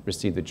hadn't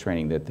received the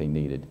training that they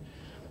needed.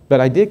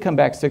 But I did come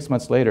back 6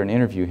 months later and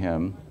interview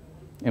him,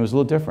 and it was a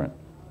little different.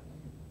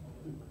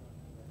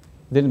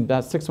 then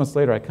about 6 months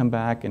later, I come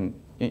back and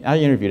I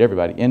interviewed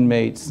everybody,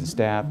 inmates and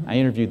staff. I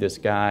interviewed this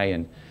guy,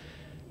 and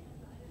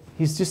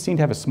he just seemed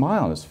to have a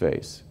smile on his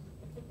face.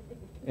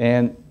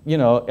 And, you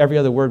know, every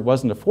other word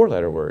wasn't a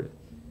 4-letter word.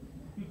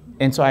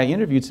 And so I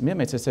interviewed some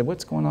inmates. I said,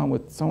 what's going on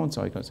with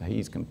so-and-so? He goes,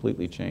 he's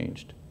completely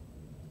changed.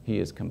 He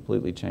is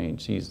completely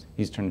changed.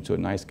 He's turned into a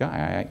nice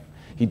guy.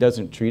 He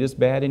doesn't treat us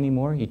bad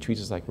anymore. He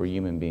treats us like we're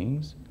human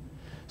beings.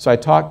 So I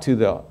talked to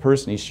the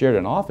person he shared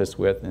an office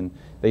with, and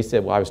they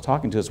said, well, I was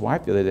talking to his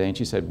wife the other day, and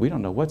she said, we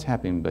don't know what's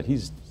happening, but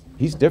he's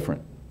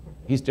different.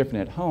 He's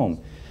different at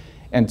home.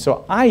 And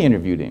so I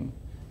interviewed him.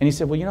 And he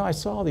said, well, you know, I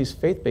saw all these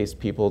faith-based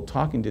people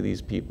talking to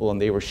these people,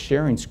 and they were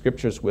sharing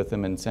scriptures with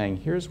them and saying,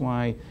 here's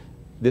why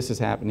this is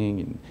happening,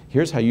 and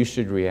here's how you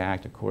should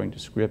react according to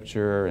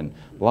Scripture, and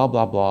blah,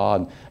 blah, blah.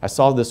 And I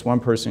saw this one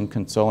person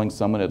consoling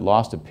someone who had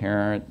lost a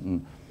parent.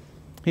 And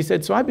he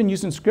said, so I've been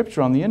using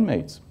Scripture on the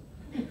inmates.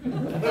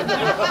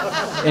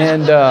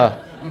 And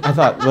I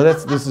thought, well,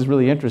 this is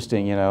really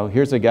interesting, you know.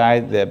 Here's a guy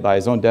that by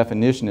his own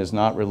definition is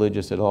not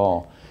religious at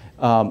all.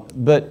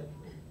 But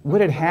what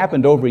had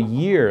happened over a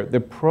year, the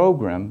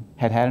program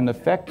had an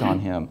effect on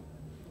him.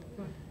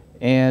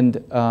 And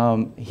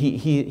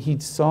he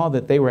saw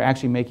that they were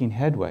actually making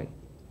headway,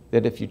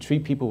 that if you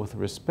treat people with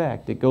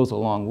respect, it goes a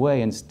long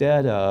way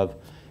instead of,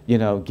 you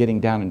know, getting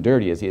down and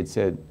dirty, as he had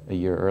said a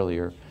year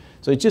earlier.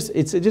 So it's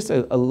just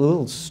a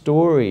little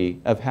story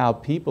of how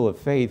people of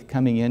faith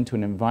coming into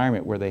an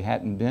environment where they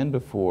hadn't been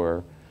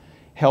before,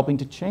 helping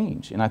to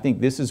change. And I think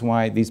this is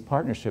why these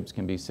partnerships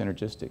can be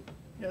synergistic.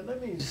 Yeah,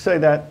 let me say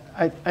that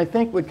I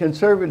think with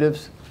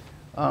conservatives,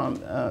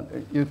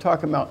 you're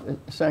talking about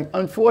saying,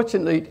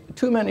 unfortunately,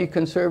 too many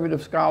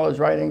conservative scholars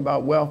writing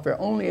about welfare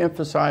only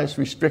emphasize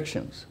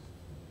restrictions.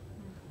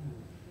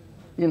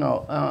 You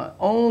know,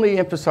 only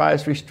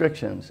emphasize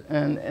restrictions,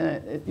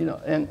 and you know,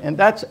 and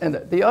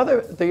the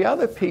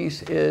other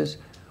piece is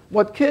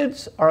what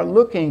kids are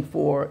looking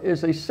for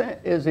is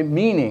a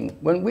meaning.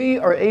 When we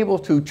are able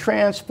to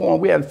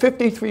transform, we had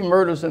 53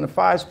 murders in a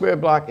 5-square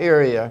block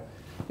area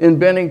in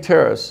Benning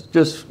Terrace,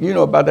 just, you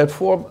know, about that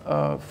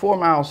 4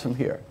 miles from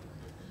here.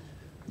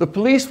 The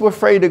police were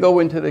afraid to go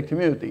into the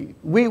community.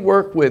 We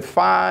worked with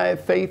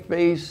 5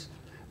 faith-based,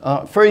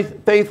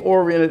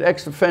 faith-oriented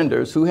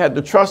ex-offenders who had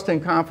the trust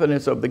and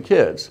confidence of the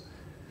kids.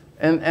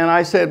 And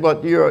I said,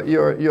 but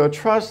your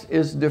trust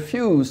is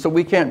diffused, so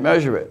we can't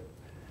measure it.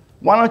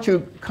 Why don't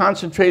you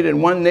concentrate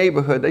in one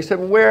neighborhood? They said,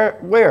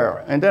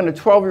 where? And then a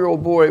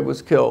 12-year-old boy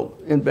was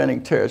killed in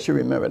Benning Terrace, you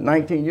remember,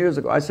 19 years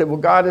ago. I said, well,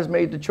 God has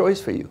made the choice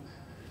for you.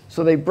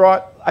 So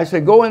I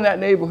said, go in that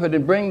neighborhood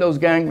and bring those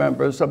gang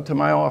members up to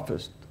my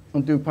office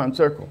on DuPont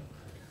Circle.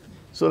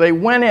 So they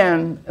went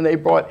in and they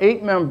brought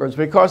 8 members.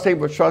 Because they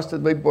were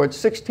trusted, they brought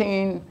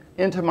 16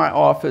 into my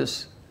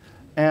office.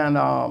 And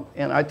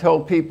I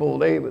told people,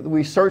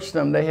 we searched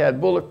them, they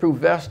had bulletproof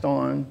vests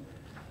on.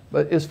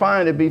 But it's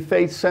fine to be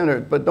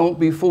faith-centered, but don't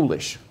be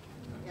foolish.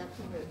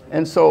 Absolutely.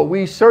 And so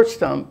we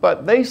searched them,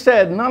 but they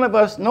said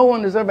no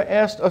one has ever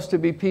asked us to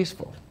be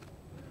peaceful.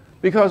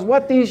 Because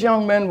what these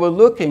young men were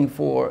looking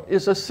for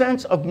is a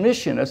sense of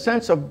mission, a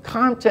sense of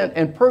content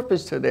and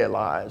purpose to their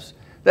lives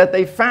that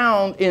they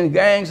found in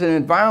gangs and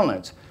in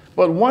violence.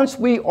 But once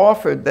we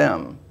offered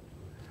them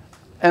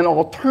an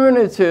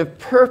alternative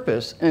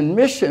purpose and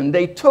mission,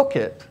 they took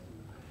it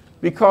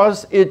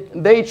because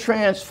they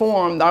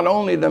transformed not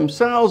only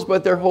themselves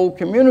but their whole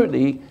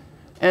community.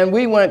 And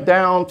we went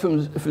down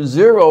from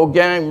 0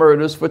 gang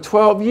murders for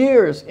 12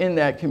 years in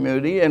that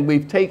community, and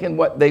we've taken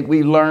what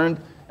we learned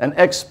and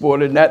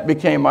exported, and that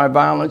became our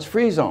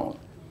violence-free zone.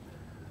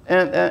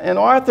 And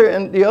Arthur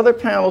and the other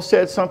panel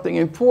said something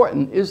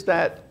important, is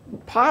that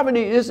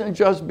poverty isn't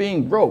just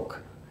being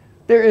broke.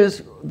 There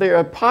is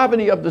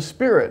poverty of the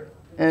spirit.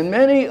 And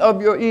many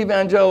of your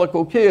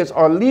evangelical kids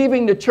are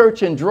leaving the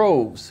church in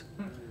droves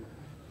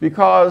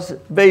because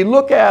they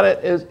look at it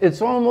as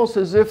it's almost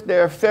as if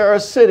they're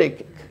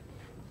Pharisaic.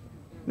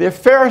 They're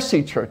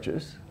Pharisee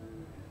churches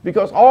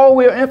because all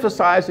we're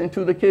emphasizing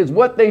to the kids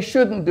what they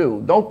shouldn't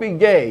do. Don't be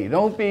gay.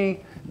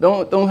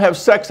 Don't have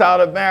sex out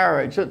of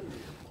marriage.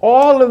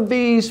 All of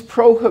these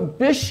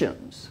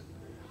prohibitions.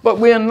 But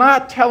we're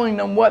not telling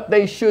them what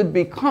they should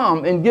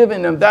become and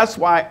giving them. That's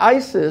why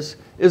ISIS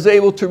is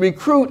able to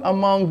recruit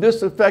among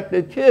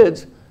disaffected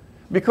kids,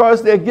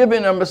 because they're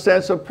giving them a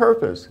sense of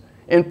purpose.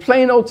 In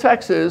Plano,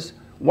 Texas,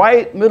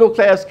 white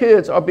middle-class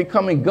kids are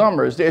becoming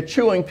gummers. They're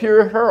chewing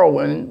pure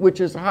heroin,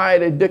 which is a high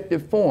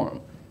addictive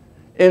form.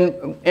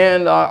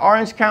 In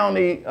Orange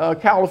County,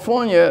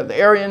 California, the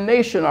Aryan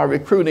Nation are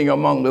recruiting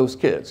among those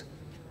kids.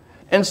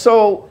 And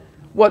so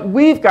what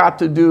we've got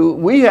to do,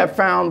 we have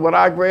found what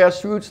our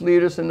grassroots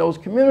leaders in those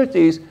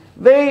communities,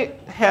 they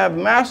have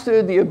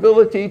mastered the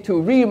ability to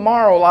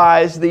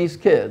remoralize these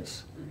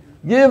kids,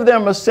 give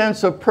them a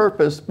sense of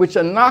purpose which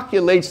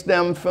inoculates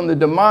them from the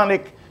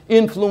demonic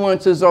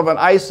influences of an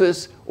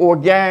ISIS or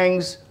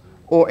gangs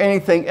or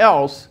anything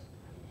else.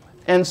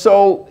 And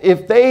so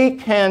if they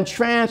can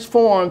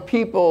transform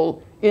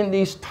people in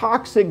these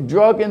toxic,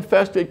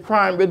 drug-infested,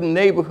 crime-ridden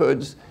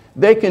neighborhoods,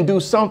 they can do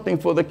something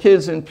for the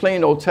kids in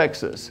Plano,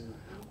 Texas.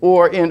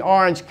 or in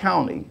Orange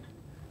County.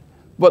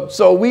 But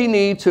so we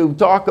need to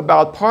talk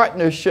about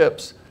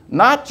partnerships,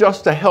 not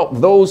just to help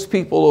those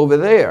people over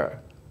there,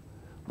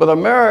 but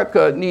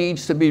America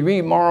needs to be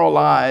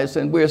remoralized,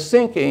 and we're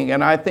sinking,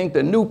 and I think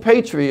the new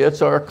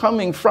patriots are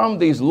coming from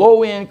these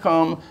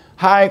low-income,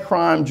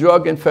 high-crime,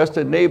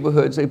 drug-infested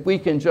neighborhoods. If we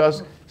can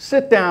just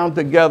sit down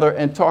together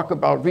and talk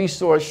about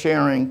resource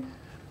sharing,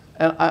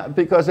 and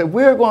because if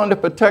we're going to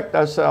protect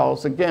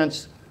ourselves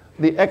against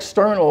the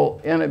external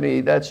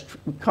enemy that's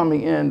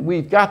coming in,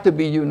 we've got to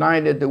be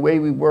united the way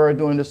we were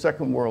during the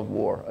Second World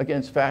War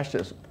against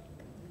fascism.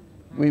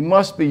 We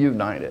must be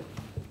united.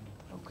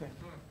 Okay.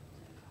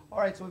 All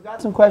right, so we've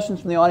got some questions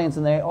from the audience,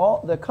 and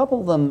a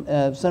couple of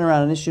them center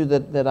around an issue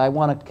that I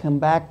want to come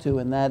back to,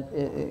 and that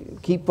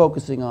keep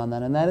focusing on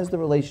that, and that is the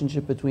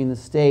relationship between the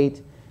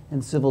state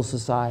and civil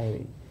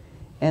society.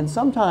 And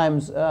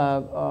sometimes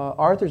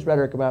Arthur's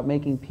rhetoric about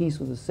making peace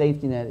with the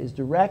safety net is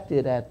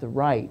directed at the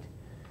right,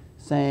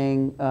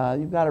 saying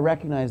you've got to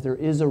recognize there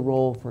is a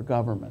role for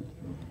government.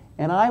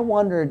 And I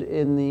wondered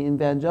in the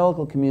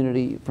evangelical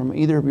community, from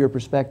either of your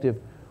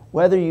perspective,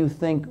 whether you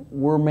think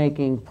we're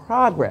making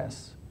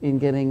progress in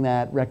getting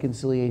that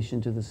reconciliation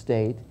to the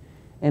state,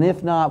 and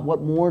if not,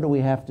 what more do we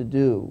have to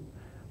do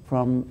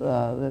from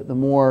the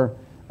more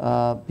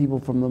people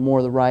from the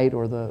more the right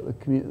or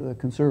the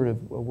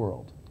conservative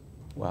world?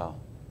 Wow.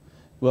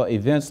 Well,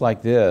 events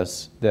like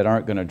this that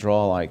aren't going to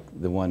draw like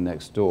the one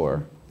next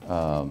door,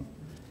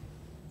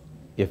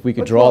 if we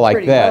could draw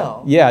like that,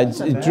 well. yeah,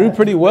 it drew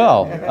pretty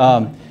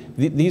well.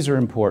 These are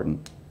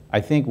important. I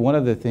think one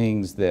of the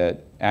things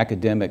that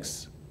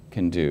academics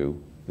can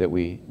do that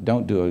we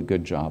don't do a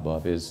good job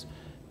of is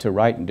to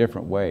write in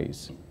different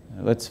ways.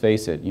 Let's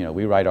face it,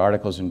 we write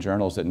articles in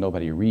journals that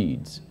nobody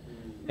reads.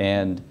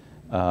 And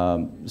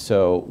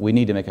so we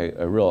need to make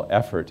a real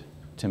effort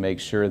to make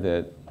sure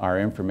that our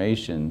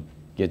information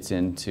gets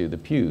into the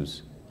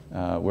pews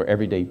where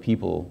everyday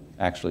people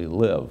actually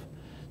live,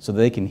 so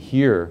they can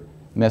hear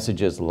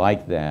messages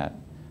like that.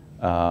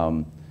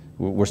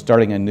 We're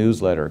starting a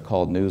newsletter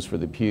called News for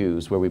the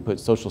Pews, where we put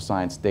social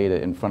science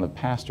data in front of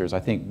pastors. I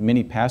think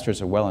many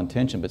pastors are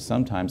well-intentioned, but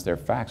sometimes their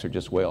facts are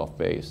just way off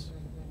base.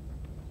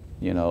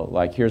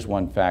 Like here's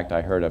one fact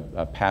I heard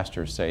a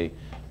pastor say,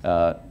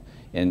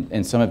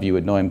 and some of you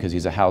would know him because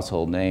he's a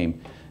household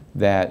name,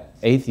 that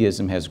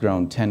atheism has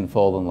grown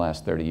tenfold in the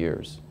last 30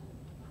 years.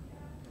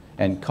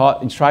 And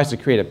tries to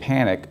create a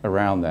panic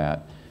around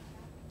that.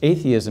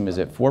 Atheism is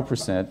at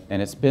 4%,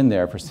 and it's been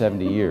there for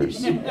 70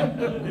 years.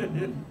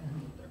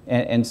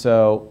 And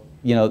so,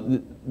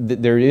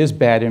 there is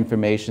bad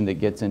information that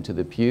gets into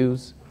the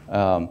pews,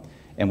 and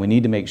we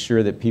need to make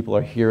sure that people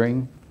are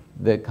hearing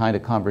the kind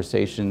of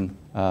conversation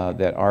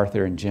that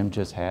Arthur and Jim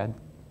just had.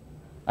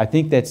 I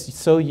think that's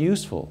so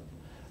useful.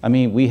 I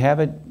mean, we have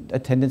a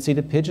tendency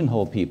to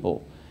pigeonhole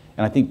people,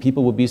 and I think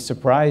people will be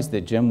surprised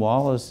that Jim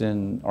Wallace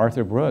and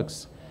Arthur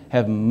Brooks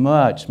have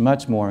much,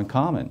 much more in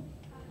common.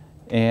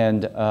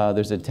 And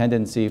there's a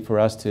tendency for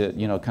us to,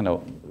 kind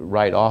of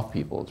write off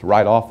people, to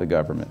write off the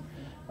government.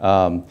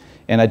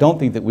 And I don't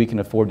think that we can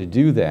afford to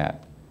do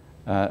that.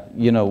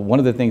 One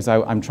of the things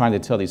I'm trying to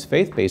tell these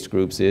faith-based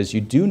groups is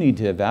you do need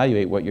to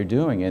evaluate what you're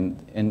doing.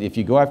 And if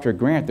you go after a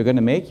grant, they're going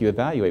to make you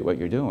evaluate what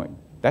you're doing.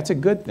 That's a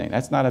good thing.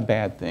 That's not a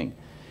bad thing.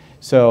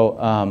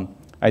 So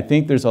I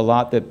think there's a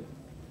lot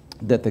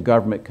that the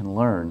government can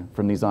learn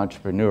from these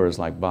entrepreneurs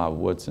like Bob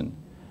Woodson.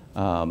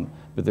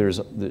 But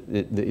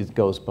it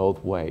goes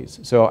both ways.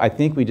 So I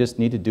think we just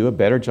need to do a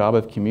better job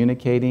of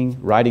communicating,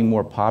 writing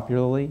more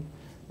popularly,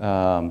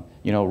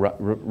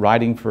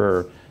 writing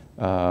for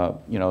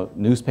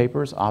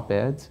newspapers,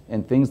 op-eds,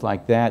 and things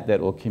like that that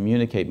will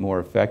communicate more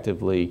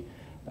effectively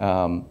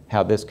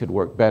how this could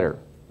work better,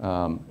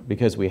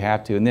 because we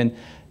have to. And then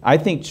I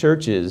think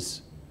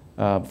churches,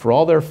 for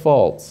all their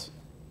faults,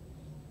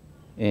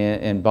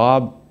 and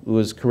Bob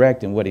was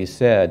correct in what he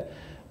said,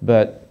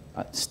 but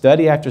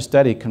study after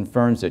study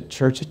confirms that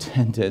church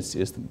attendance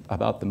is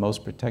about the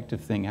most protective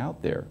thing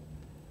out there,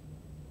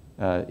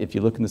 if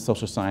you look in the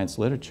social science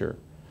literature.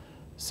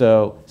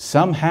 So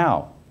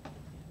somehow,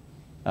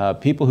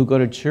 people who go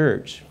to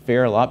church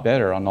fare a lot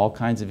better on all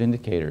kinds of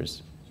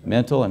indicators,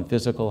 mental and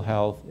physical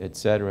health, et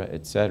cetera,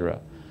 et cetera.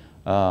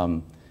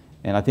 And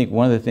I think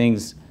one of the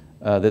things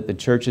that the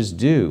churches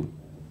do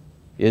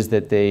is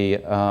that they,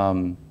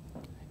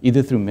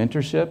 either through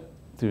mentorship,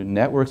 through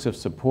networks of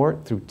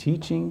support, through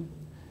teaching,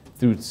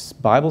 through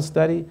Bible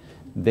study,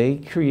 they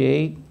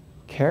create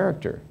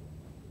character.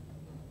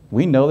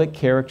 We know that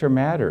character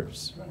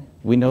matters.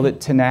 We know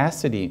that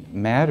tenacity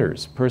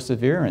matters,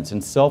 perseverance,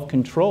 and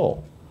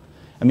self-control.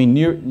 I mean,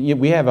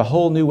 we have a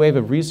whole new wave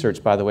of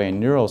research, by the way, in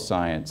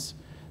neuroscience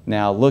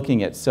now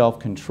looking at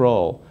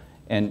self-control,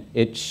 and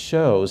it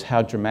shows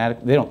how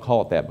dramatic, they don't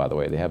call it that, by the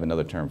way, they have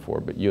another term for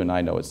it, but you and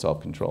I know it's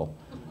self-control.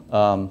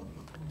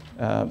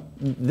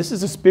 This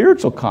is a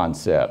spiritual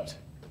concept.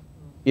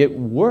 It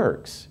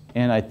works.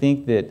 And I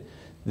think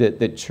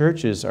that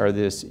churches are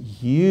this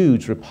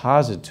huge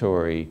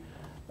repository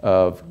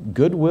of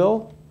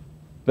goodwill,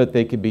 but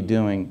they could be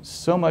doing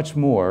so much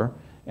more.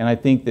 And I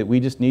think that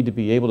we just need to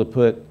be able to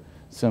put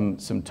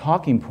some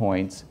talking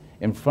points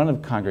in front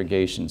of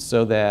congregations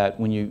so that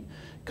when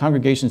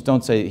congregations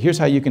don't say, here's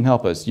how you can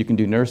help us. You can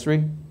do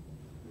nursery,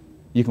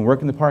 you can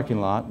work in the parking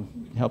lot,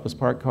 help us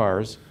park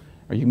cars,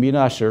 or you can be an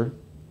usher.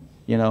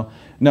 You know,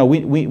 no,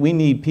 we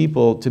need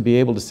people to be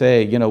able to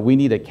say, you know, we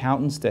need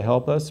accountants to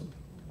help us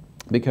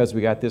because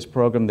we got this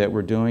program that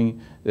we're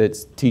doing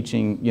that's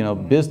teaching, you know,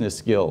 business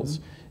skills.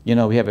 You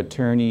know, we have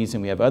attorneys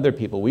and we have other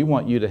people. We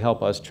want you to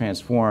help us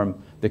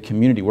transform the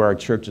community where our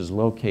church is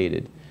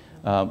located.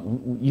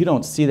 You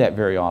don't see that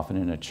very often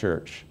in a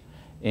church.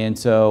 And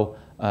so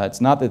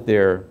it's not that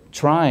they're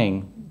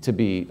trying to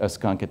be a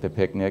skunk at the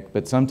picnic,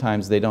 but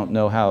sometimes they don't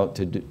know how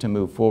to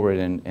move forward,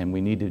 and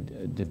we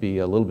need to be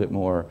a little bit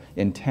more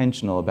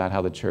intentional about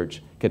how the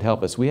church could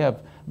help us. We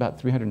have about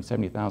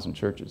 370,000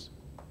 churches.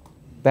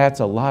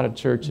 That's a lot of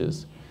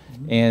churches,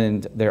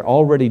 and they're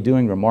already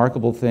doing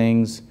remarkable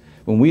things.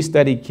 When we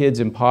study kids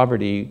in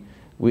poverty,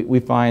 we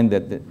find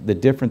that the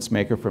difference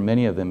maker for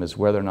many of them is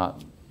whether or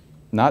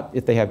not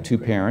if they have two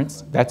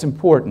parents, that's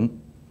important,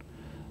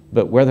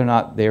 but whether or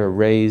not they are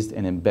raised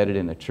and embedded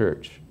in a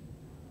church.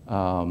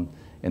 And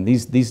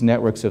these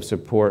networks of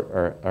support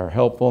are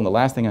helpful. And the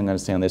last thing I'm going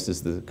to say on this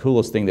is the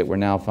coolest thing that we're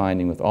now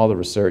finding with all the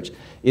research.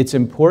 It's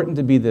important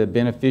to be the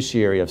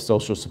beneficiary of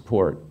social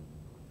support.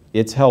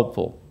 It's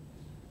helpful.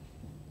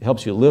 It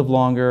helps you live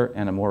longer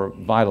and a more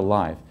vital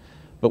life.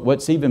 But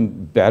what's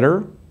even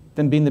better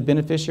than being the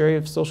beneficiary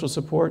of social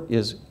support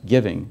is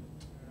giving.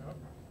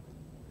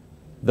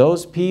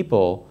 Those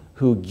people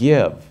who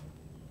give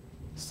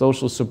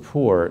social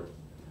support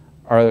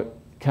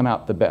come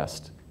out the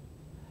best.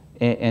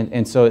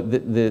 And so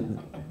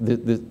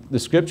the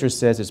scripture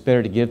says it's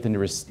better to give than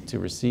to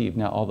receive.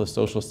 Now all the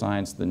social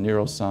science, the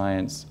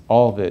neuroscience,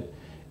 all of it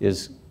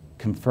is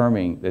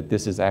confirming that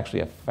this is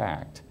actually a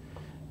fact.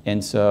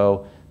 And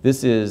so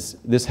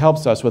this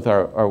helps us with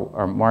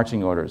our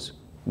marching orders.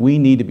 We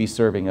need to be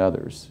serving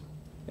others.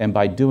 And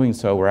by doing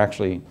so, we're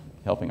actually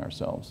helping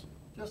ourselves.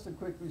 Just a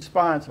quick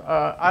response.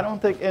 I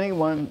don't think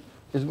anyone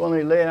is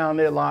going to lay down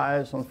their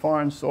lives on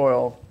foreign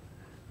soil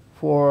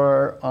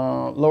for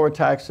lower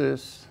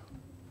taxes,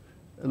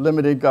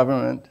 limited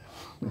government,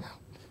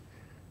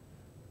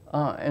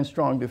 and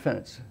strong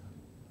defense.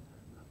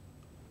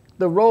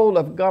 The role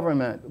of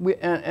government,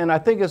 and I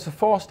think it's a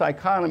false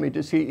dichotomy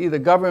to see either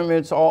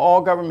governments, all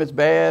government's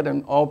bad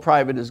and all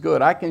private is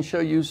good. I can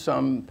show you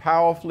some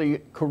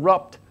powerfully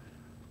corrupt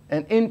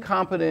and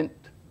incompetent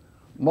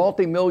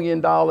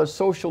multi-million-dollar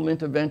social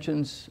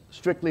interventions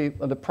strictly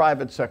of the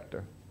private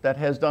sector that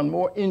has done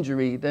more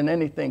injury than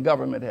anything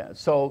government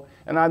has. So,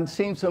 and I've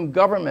seen some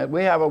government,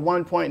 we have a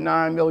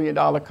 $1.9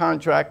 million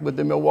contract with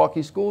the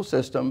Milwaukee school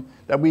system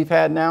that we've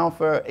had now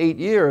for 8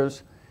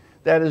 years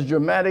that is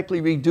dramatically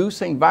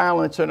reducing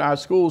violence in our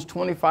schools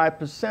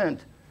 25%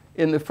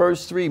 in the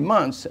first 3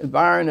 months. And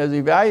Byron has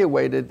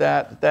evaluated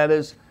that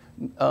is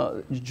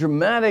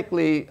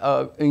dramatically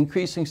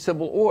increasing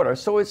civil order.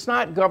 So it's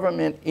not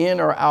government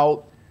in or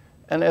out.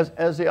 And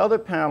as the other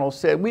panel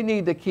said, we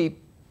need to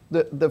keep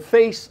the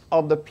face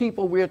of the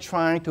people we're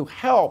trying to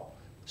help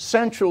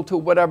central to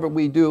whatever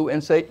we do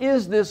and say,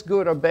 is this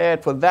good or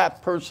bad for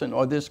that person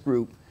or this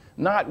group?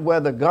 Not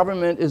whether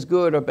government is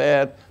good or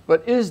bad,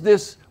 but is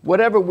this,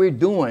 whatever we're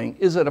doing,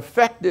 is it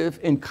effective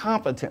and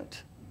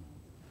competent?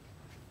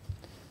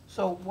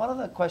 So one of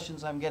the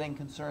questions I'm getting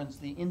concerns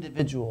the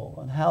individual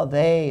and how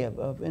they,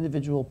 an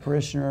individual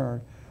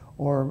parishioner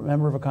or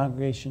member of a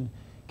congregation,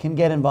 can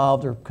get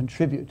involved or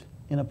contribute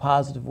in a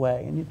positive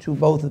way. And you two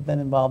both have been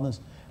involved in this.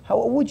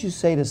 What would you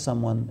say to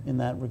someone in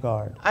that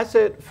regard? I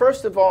said,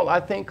 first of all, I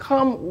think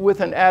come with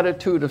an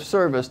attitude of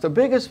service. The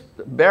biggest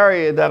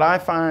barrier that I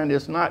find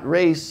is not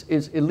race,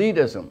 is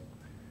elitism.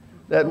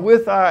 That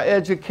with our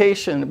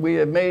education,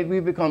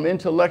 we've become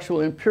intellectual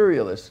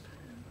imperialists.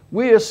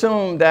 We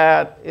assume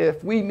that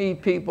if we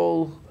meet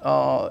people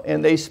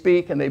and they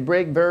speak and they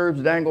break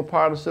verbs, dangle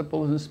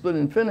participles, and split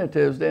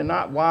infinitives, they're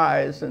not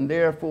wise and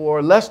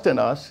therefore less than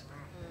us.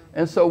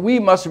 And so we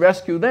must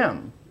rescue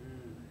them.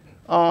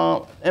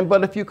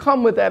 But if you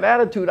come with that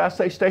attitude, I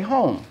say stay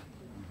home.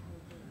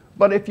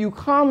 But if you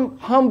come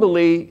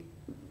humbly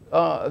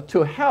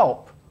to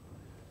help,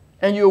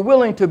 and you're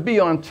willing to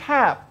be on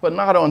tap, but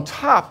not on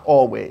top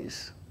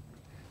always,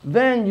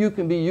 then you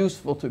can be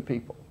useful to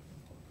people.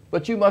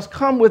 But you must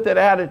come with that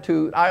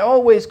attitude. I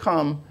always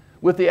come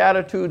with the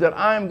attitude that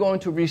I'm going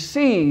to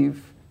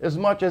receive as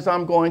much as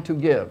I'm going to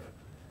give.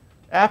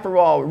 After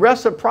all,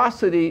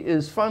 reciprocity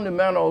is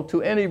fundamental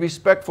to any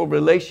respectful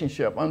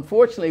relationship.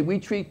 Unfortunately, we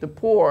treat the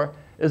poor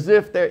as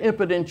if they're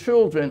impotent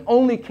children,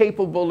 only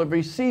capable of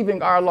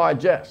receiving our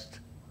largesse,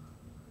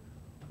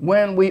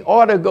 when we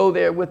ought to go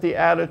there with the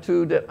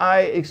attitude that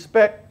I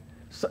expect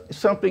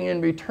something in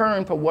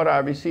return for what I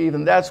receive,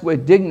 and that's where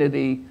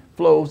dignity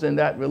flows in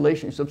that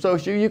relationship. So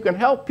you can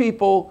help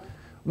people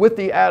with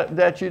the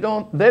that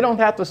they don't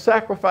have to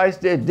sacrifice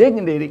their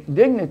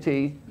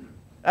dignity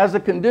as a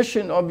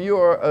condition of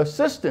your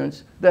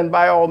assistance, then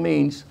by all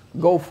means,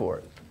 go for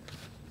it.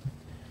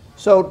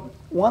 So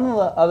One of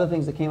the other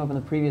things that came up in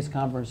the previous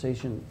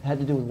conversation had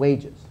to do with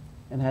wages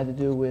and had to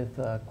do with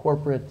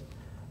corporate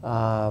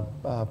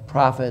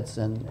profits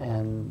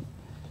and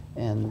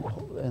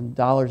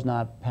dollars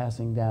not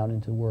passing down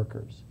into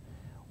workers.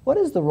 What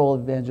is the role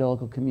of the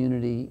evangelical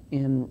community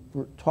in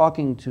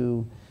talking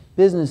to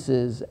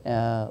businesses,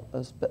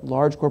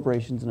 large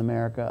corporations in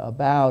America,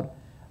 about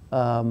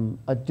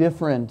a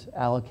different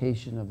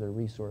allocation of their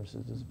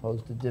resources as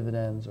opposed to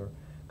dividends or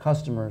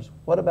customers?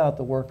 What about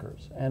the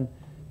workers? And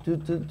do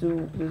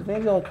the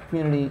evangelical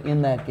community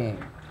in that game?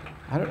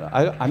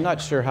 I'm not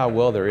sure how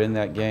well they're in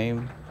that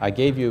game. I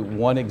gave you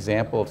one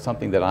example of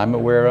something that I'm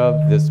aware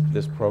of,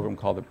 this program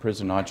called the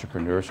Prison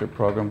Entrepreneurship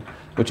Program,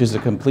 which is a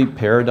complete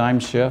paradigm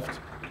shift.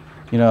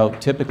 You know,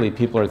 typically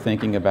people are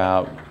thinking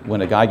about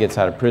when a guy gets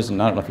out of prison,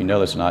 I don't know if you know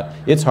this or not,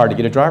 it's hard to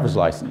get a driver's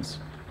license.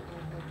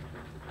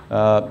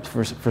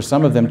 For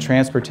some of them,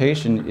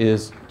 transportation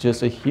is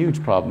just a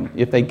huge problem.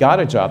 If they got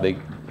a job,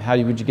 how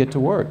would you get to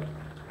work?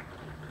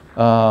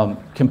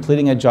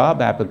 Completing a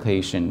job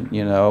application,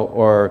 you know,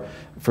 or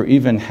for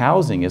even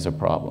housing is a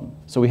problem.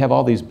 So we have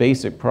all these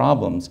basic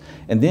problems.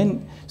 And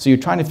then, so you're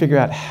trying to figure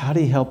out how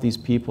do you help these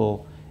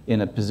people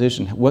in a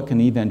position, what can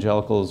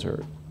evangelicals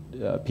or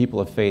people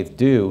of faith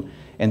do?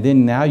 And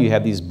then now you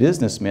have these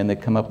businessmen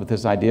that come up with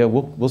this idea,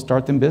 we'll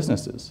start them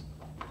businesses.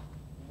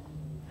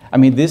 I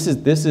mean, this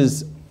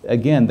is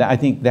again, I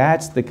think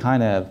that's the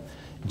kind of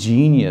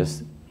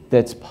genius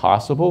that's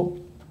possible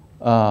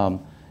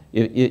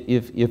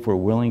if we're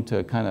willing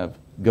to kind of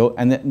go.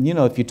 And then, you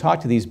know, if you talk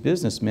to these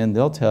businessmen,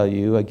 they'll tell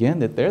you again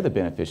that they're the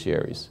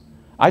beneficiaries.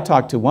 I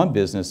talked to one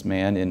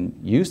businessman in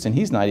Houston,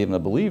 he's not even a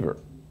believer.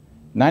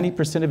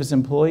 90% of his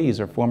employees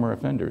are former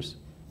offenders.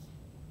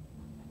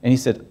 And he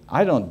said,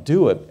 I don't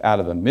do it out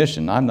of a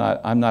mission. I'm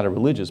not a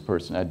religious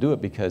person. I do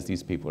it because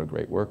these people are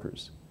great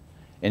workers.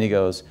 And he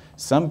goes,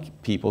 some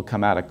people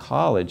come out of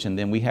college and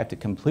then we have to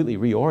completely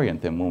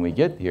reorient them when we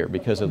get here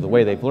because of the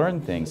way they've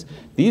learned things.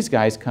 These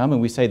guys come and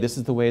we say, this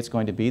is the way it's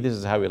going to be, this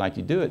is how we like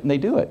to do it, and they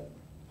do it.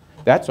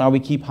 That's why we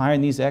keep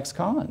hiring these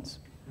ex-cons.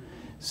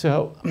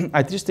 So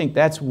I just think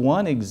that's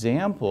one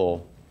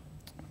example,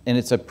 and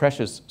it's a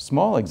precious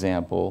small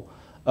example,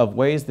 of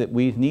ways that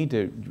we need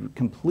to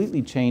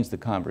completely change the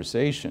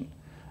conversation.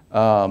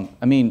 I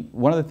mean,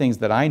 one of the things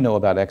that I know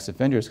about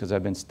ex-offenders, because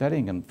I've been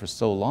studying them for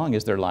so long,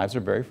 is their lives are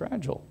very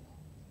fragile.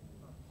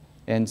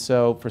 And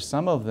so for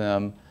some of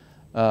them,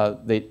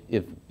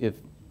 if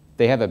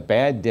they have a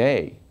bad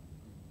day,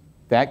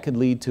 that could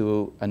lead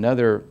to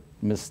another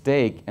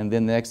mistake, and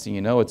then the next thing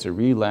you know, it's a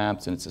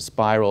relapse and it's a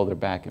spiral, they're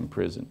back in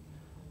prison.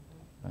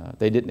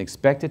 They didn't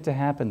expect it to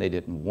happen, they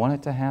didn't want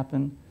it to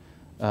happen.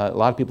 A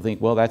lot of people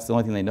think, well, that's the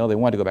only thing they know. They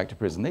want to go back to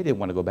prison. They didn't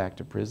want to go back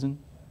to prison.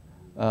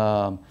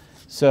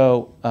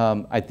 So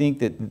I think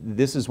that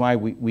this is why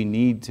we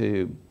need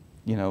to,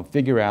 you know,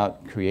 figure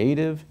out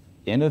creative,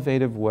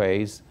 innovative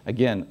ways.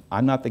 Again,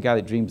 I'm not the guy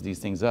that dreams these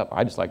things up.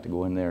 I just like to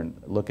go in there and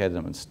look at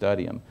them and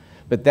study them.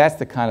 But that's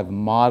the kind of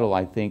model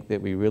I think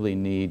that we really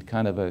need,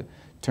 kind of a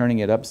turning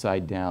it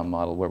upside down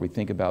model where we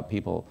think about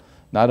people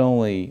not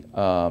only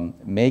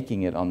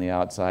making it on the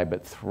outside,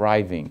 but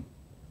thriving.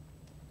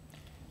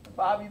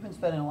 Bob, you've been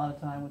spending a lot of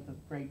time with the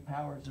great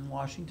powers in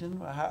Washington.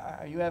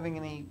 Are you having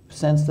any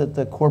sense that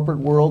the corporate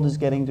world is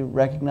getting to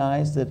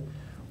recognize that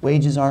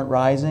wages aren't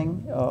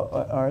rising?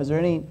 Or is there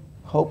any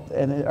hope,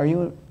 and are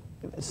you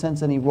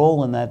sense any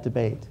role in that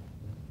debate?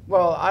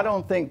 Well, I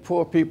don't think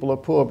poor people are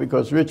poor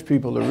because rich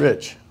people are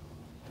rich.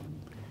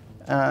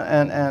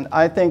 And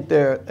I think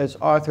there, as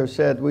Arthur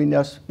said, we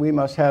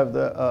must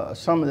have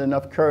summoned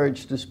enough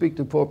courage to speak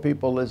to poor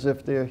people as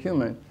if they're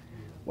human.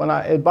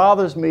 It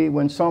bothers me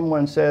when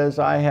someone says,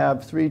 I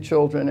have 3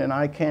 children and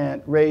I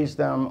can't raise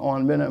them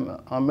on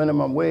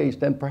minimum wage,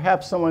 then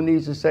perhaps someone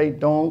needs to say,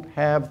 don't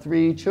have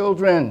 3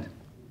 children.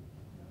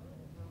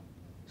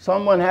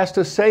 Someone has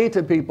to say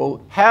to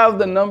people, have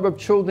the number of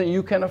children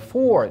you can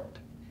afford.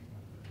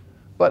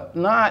 But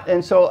not,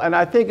 and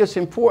I think it's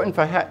important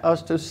for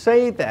us to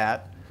say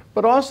that,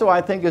 but also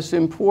I think it's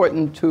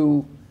important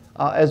to,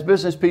 as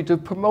business people,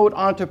 to promote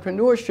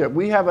entrepreneurship.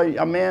 We have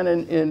a man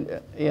in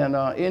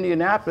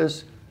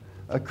Indianapolis,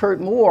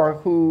 Kurt Moore,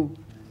 who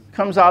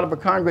comes out of a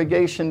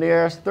congregation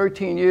there,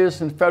 13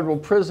 years in federal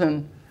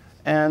prison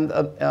and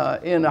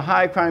in a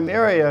high crime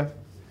area.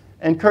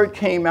 And Kurt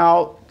came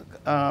out,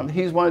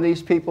 he's one of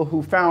these people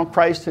who found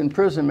Christ in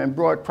prison and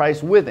brought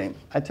Christ with him.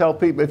 I tell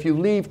people, if you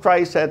leave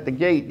Christ at the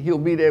gate, he'll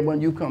be there when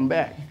you come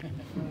back.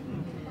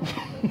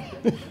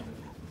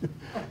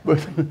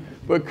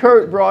 But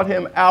Kurt brought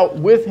him out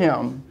with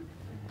him.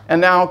 And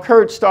now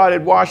Kurt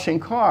started washing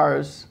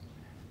cars.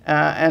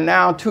 And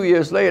now 2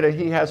 years later,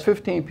 he has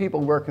 15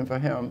 people working for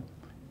him.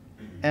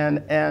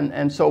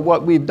 And so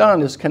what we've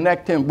done is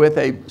connect him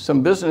with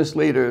some business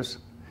leaders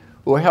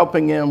who are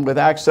helping him with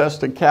access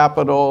to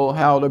capital,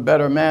 how to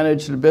better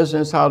manage the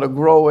business, how to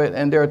grow it.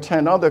 And there are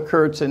 10 other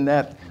Kurts in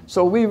that.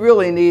 So we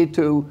really need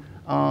to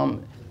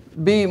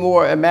be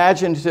more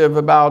imaginative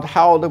about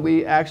how do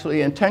we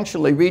actually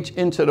intentionally reach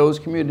into those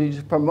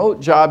communities, promote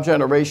job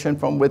generation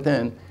from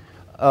within.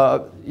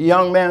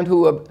 young men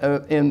who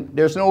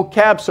there's no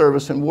cab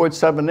service in Ward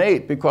 7 and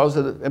 8 because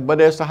of but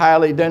it's a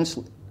highly dense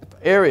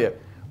area.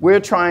 We're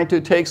trying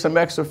to take some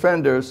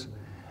ex-offenders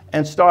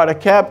and start a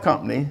cab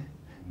company,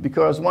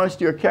 because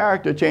once your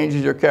character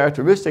changes, your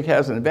characteristic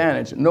has an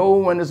advantage. No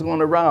one is going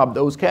to rob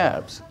those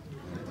cabs.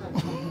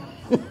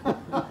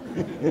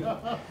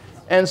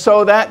 And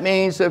so that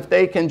means if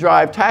they can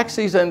drive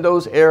taxis in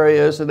those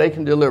areas, and they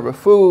can deliver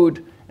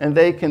food, and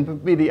they can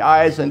be the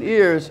eyes and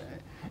ears.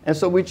 And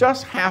so we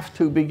just have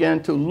to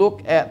begin to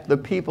look at the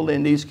people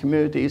in these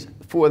communities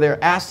for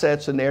their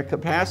assets and their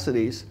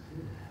capacities,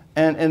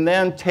 and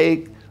then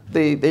take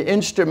the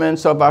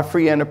instruments of our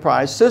free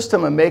enterprise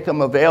system and make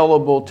them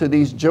available to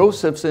these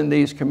Josephs in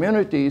these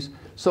communities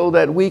so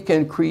that we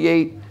can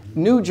create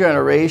new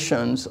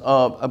generations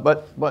of,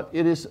 but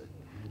it is,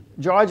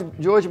 George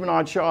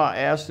Bernard Shaw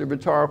asked the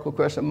rhetorical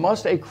question,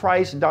 must a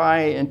Christ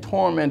die in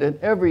torment at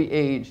every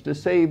age to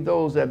save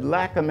those that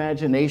lack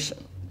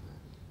imagination?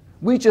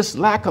 We just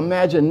lack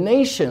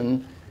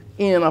imagination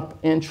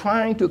in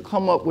trying to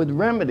come up with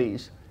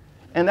remedies.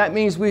 And that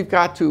means we've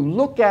got to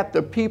look at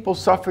the people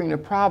suffering the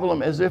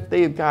problem as if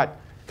they've got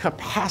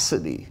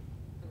capacity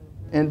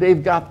and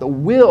they've got the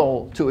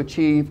will to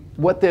achieve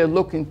what they're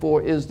looking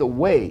for is the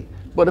way.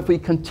 But if we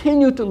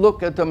continue to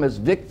look at them as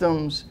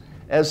victims,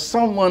 as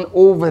someone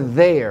over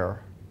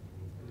there,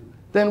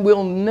 then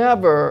we'll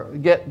never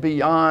get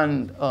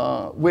beyond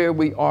where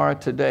we are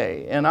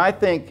today. And I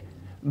think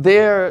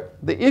the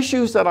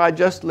issues that I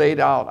just laid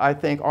out, I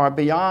think, are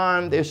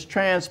beyond as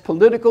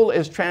trans-political,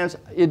 as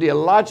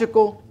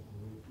trans-ideological.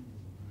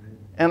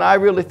 And I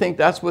really think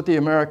that's what the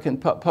American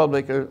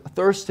public are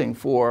thirsting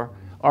for,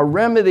 are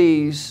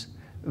remedies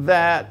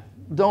that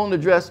don't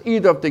address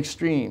either of the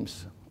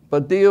extremes,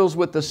 but deals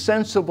with the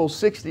sensible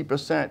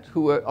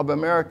 60% of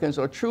Americans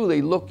are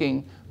truly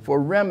looking for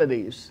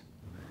remedies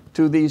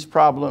to these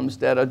problems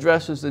that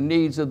addresses the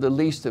needs of the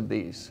least of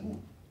these.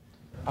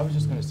 I was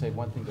just going to say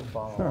one thing to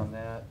follow on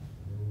that.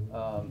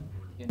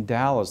 In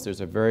Dallas,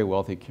 there's a very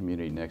wealthy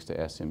community next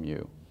to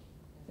SMU.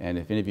 And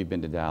if any of you have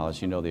been to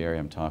Dallas, you know the area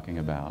I'm talking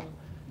about.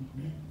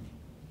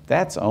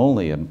 That's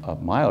only a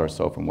mile or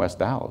so from West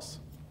Dallas,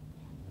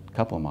 a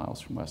couple of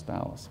miles from West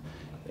Dallas.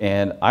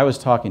 And I was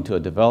talking to a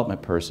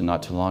development person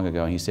not too long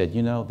ago, and he said,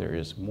 you know, there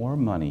is more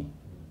money.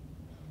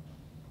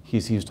 He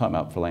was talking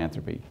about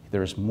philanthropy.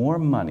 There is more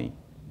money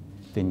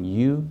than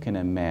you can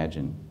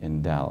imagine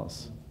in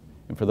Dallas.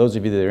 And for those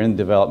of you that are in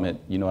development,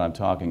 you know what I'm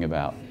talking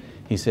about.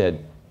 He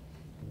said,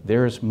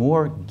 there is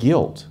more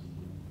guilt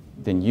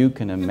than you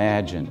can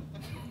imagine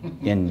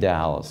in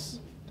Dallas.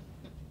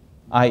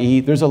 I.e.,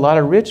 there's a lot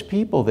of rich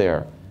people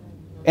there,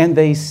 and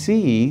they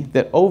see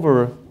that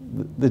over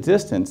the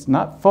distance,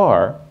 not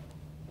far,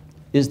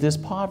 is this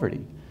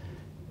poverty.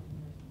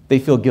 They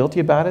feel guilty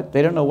about it.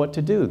 They don't know what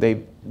to do.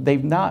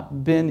 They've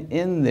not been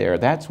in there.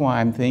 That's why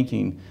I'm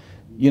thinking,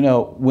 you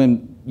know,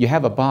 when you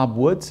have a Bob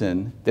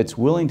Woodson that's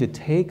willing to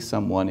take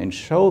someone and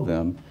show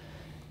them,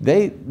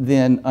 they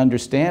then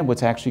understand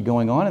what's actually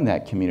going on in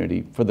that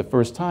community for the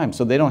first time.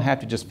 So they don't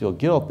have to just feel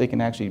guilt. They can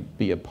actually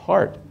be a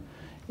part.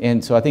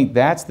 And so I think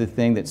that's the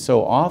thing that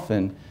so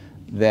often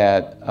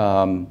that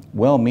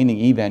well-meaning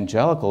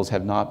evangelicals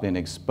have not been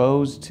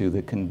exposed to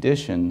the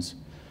conditions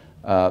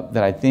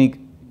that I think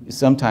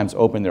sometimes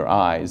open their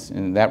eyes.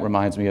 And that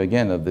reminds me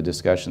again of the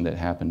discussion that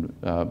happened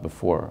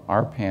before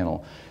our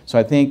panel. So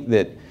I think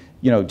that,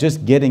 you know,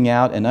 just getting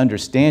out and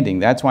understanding,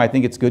 that's why I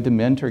think it's good to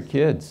mentor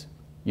kids.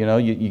 You know,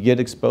 you get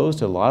exposed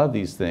to a lot of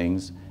these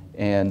things,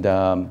 and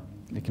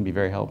it can be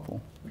very helpful.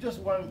 Just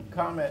one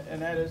comment,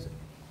 and that is,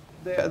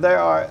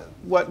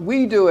 what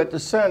we do at the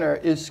center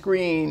is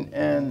screen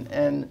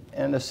and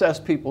assess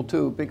people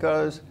too,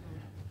 because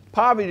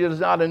poverty does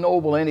not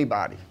ennoble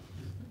anybody,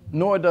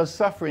 nor does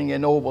suffering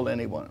ennoble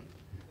anyone.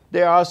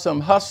 There are some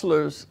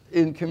hustlers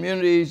in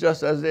communities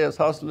just as there's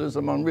hustlers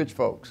among rich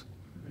folks.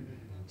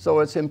 So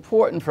it's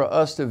important for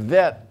us to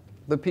vet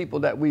the people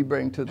that we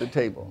bring to the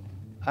table.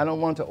 I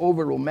don't want to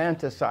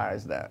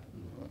over-romanticize that.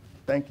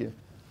 Thank you.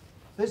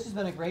 This has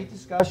been a great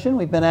discussion.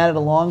 We've been at it a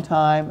long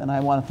time, and I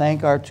want to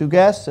thank our two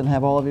guests and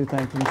have all of you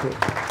thank them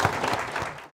too.